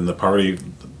was open, the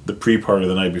pre-party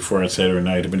the night before on Saturday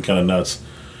night had been kind of nuts.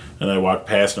 And I walked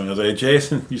past him and I was like, hey,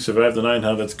 Jason, you survived the night,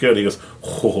 huh? That's good. He goes,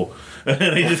 oh.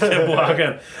 And he just kept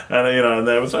walking. And, and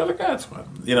I was like, that's fun.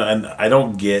 And I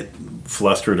don't get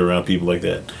flustered around people like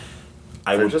that.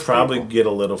 I They're would just probably people. get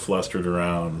a little flustered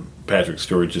around Patrick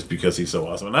Stewart just because he's so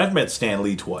awesome. And I've met Stan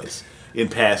Lee twice in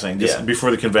passing. Just before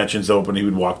the convention's open, he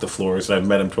would walk the floors. I've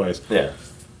met him twice. Yeah.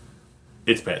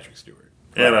 It's Patrick Stewart.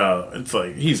 It's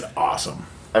like, he's awesome.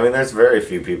 I mean, there's very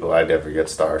few people I'd ever get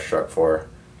starstruck for.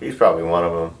 He's probably one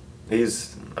of them.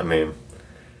 He's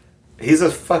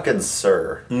a fucking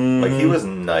sir. Mm-hmm. Like, he was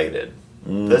knighted.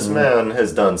 This man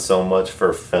has done so much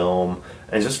for film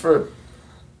and just for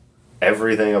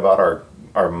everything about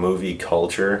our movie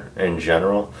culture in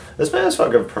general. This man is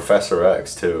fucking Professor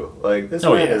X, too. Like, this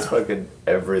man is fucking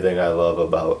everything I love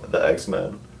about the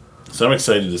X-Men. So I'm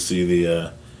excited to see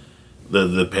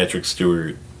the Patrick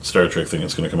Stewart Star Trek thing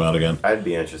that's going to come out again. I'd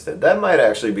be interested. That might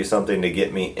actually be something to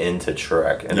get me into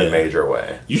Trek in a major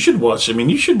way. You should watch some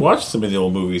of the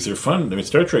old movies. They're fun. I mean,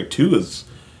 Star Trek 2 is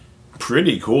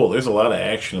pretty cool. There's a lot of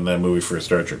action in that movie for a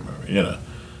Star Trek movie,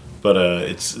 But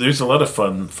there's a lot of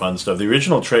fun stuff. The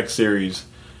original Trek series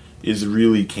is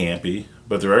really campy,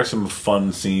 but there are some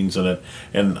fun scenes in it.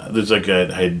 And there's like I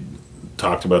had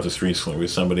talked about this recently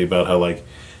with somebody about how like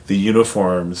the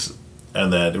uniforms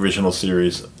and that original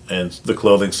series and the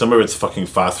clothing, some of it's fucking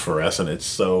phosphorescent. It's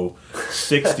so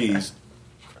 60s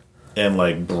and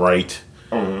like bright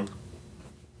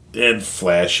and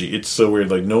flashy. It's so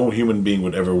weird. Like no human being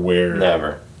would ever wear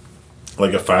Never.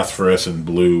 like a phosphorescent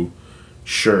blue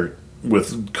shirt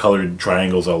with colored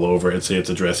triangles all over it and say it's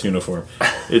a dress uniform.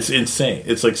 It's insane.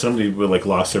 It's like somebody would like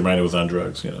lost their mind and was on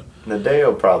drugs, The day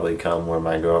will probably come where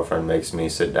my girlfriend makes me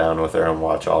sit down with her and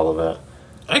watch all of it.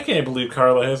 I can't believe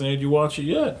Carla hasn't had you watch it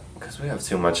yet. Because we have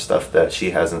too much stuff that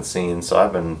she hasn't seen, so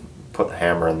I've been put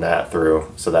hammering that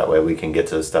through so that way we can get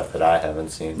to the stuff that I haven't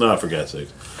seen. No, for God's sake.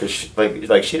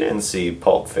 Because she didn't see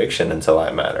Pulp Fiction until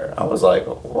I met her. I was like,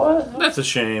 what? That's a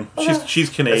shame. She's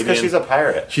Canadian. It's because she's a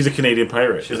pirate. She's a Canadian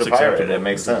pirate. She's That's a pirate. acceptable. It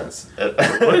makes sense.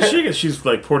 What is she? She's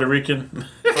like Puerto Rican.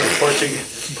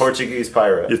 Portuguese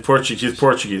pirate. She's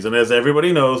Portuguese, and as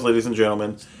everybody knows, ladies and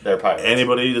gentlemen, They're pirates.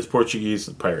 anybody that's Portuguese is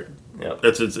a pirate. Yep.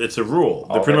 It's a rule.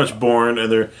 They're pretty much born,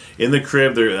 and they're in the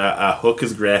crib. They're a hook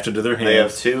is grafted to their hand. They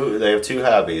have two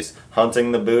hobbies: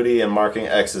 hunting the booty and marking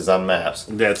X's on maps.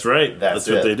 That's right. That's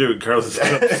what they do. Carlos has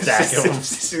got a stack of them.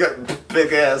 She's got a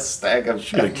big ass stack of.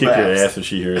 She's gonna kick her ass if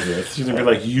she hears this. She's gonna be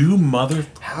like, "You mother!"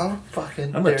 How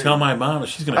fucking? I'm gonna tell my mom, and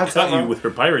she's gonna cut you with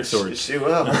her pirate sword. She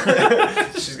will.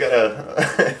 She's got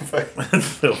a. That's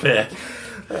so bad.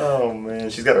 Oh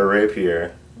man, she's got a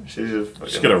rapier. She's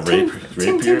got a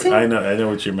rapier. I know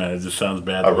what you meant. It just sounds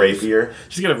bad. A rapier.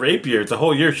 She's got a rapier. It's a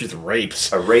whole year. She's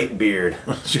rapes. A rape beard.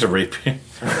 She's a rapier.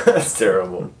 That's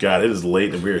terrible. God, it is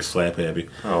late and we are slap happy.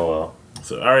 Oh well.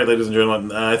 So, all right, ladies and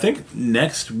gentlemen. I think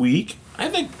next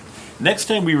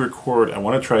time we record, I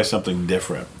want to try something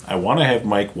different. I want to have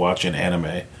Mike watch an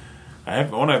anime. I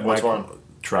want to have Which Mike. one?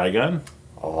 Trigun.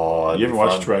 Oh, You ever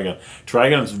watched Trigun?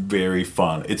 Trigun's very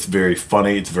fun. It's very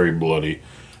funny. It's very bloody.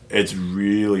 It's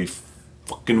really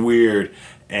fucking weird,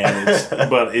 and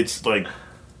it's like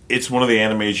it's one of the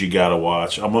animes you gotta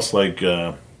watch. Almost like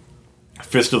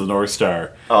Fist of the North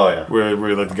Star. Oh yeah.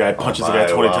 Where like the guy punches the guy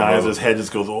 20 times, his head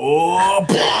just goes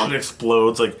it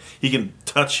explodes. Like he can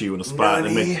touch you in a spot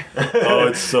and make. Oh,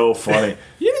 it's so funny.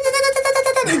 He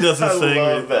does this thing.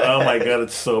 Oh my god,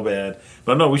 it's so bad.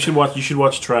 But no, you should watch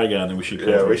Trigun, and we should.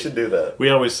 Yeah, we should do that. We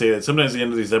always say that. Sometimes at the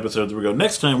end of these episodes, we go,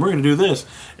 next time we're going to do this,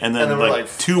 and then we're like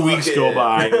 2 weeks go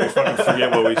by, and we fucking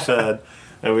forget what we said,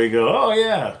 and we go, oh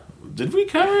yeah, did we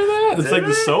cover that? It's like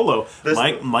the solo.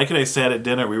 Mike and I sat at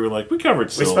dinner. We were like, we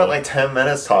covered solo. We spent like 10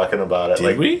 minutes talking about it.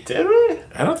 Did we? Did we?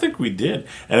 I don't think we did.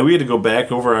 And we had to go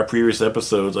back over our previous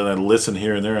episodes and then listen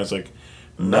here and there. I was like,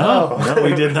 no,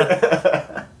 we did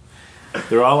not.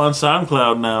 They're all on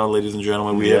SoundCloud now, ladies and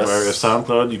gentlemen. We have our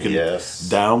SoundCloud. You can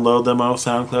download them off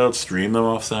SoundCloud, stream them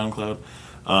off SoundCloud.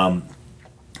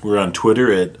 We're on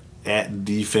Twitter at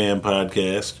DFAM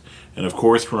Podcast. And, of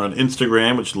course, we're on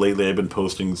Instagram, which lately I've been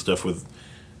posting stuff with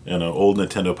old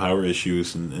Nintendo Power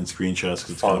issues and screenshots.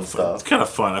 Cause it's kind of fun. It's kind of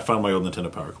fun. I found my old Nintendo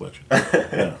Power collection.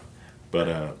 Yeah.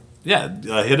 But,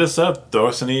 hit us up. Throw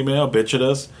us an email. Bitch at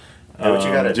us. What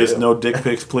you gotta just do. No dick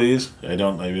pics, please. I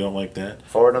don't like that.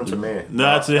 Forward them to me.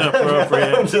 No, it's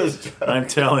inappropriate. I'm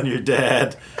telling your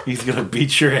dad, he's gonna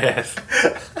beat your ass.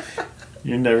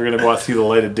 You're never gonna see the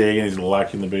light of day, and he's gonna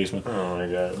lock you in the basement. Oh my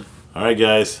god. All right,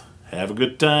 guys, have a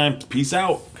good time. Peace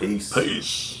out. Peace.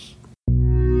 Peace.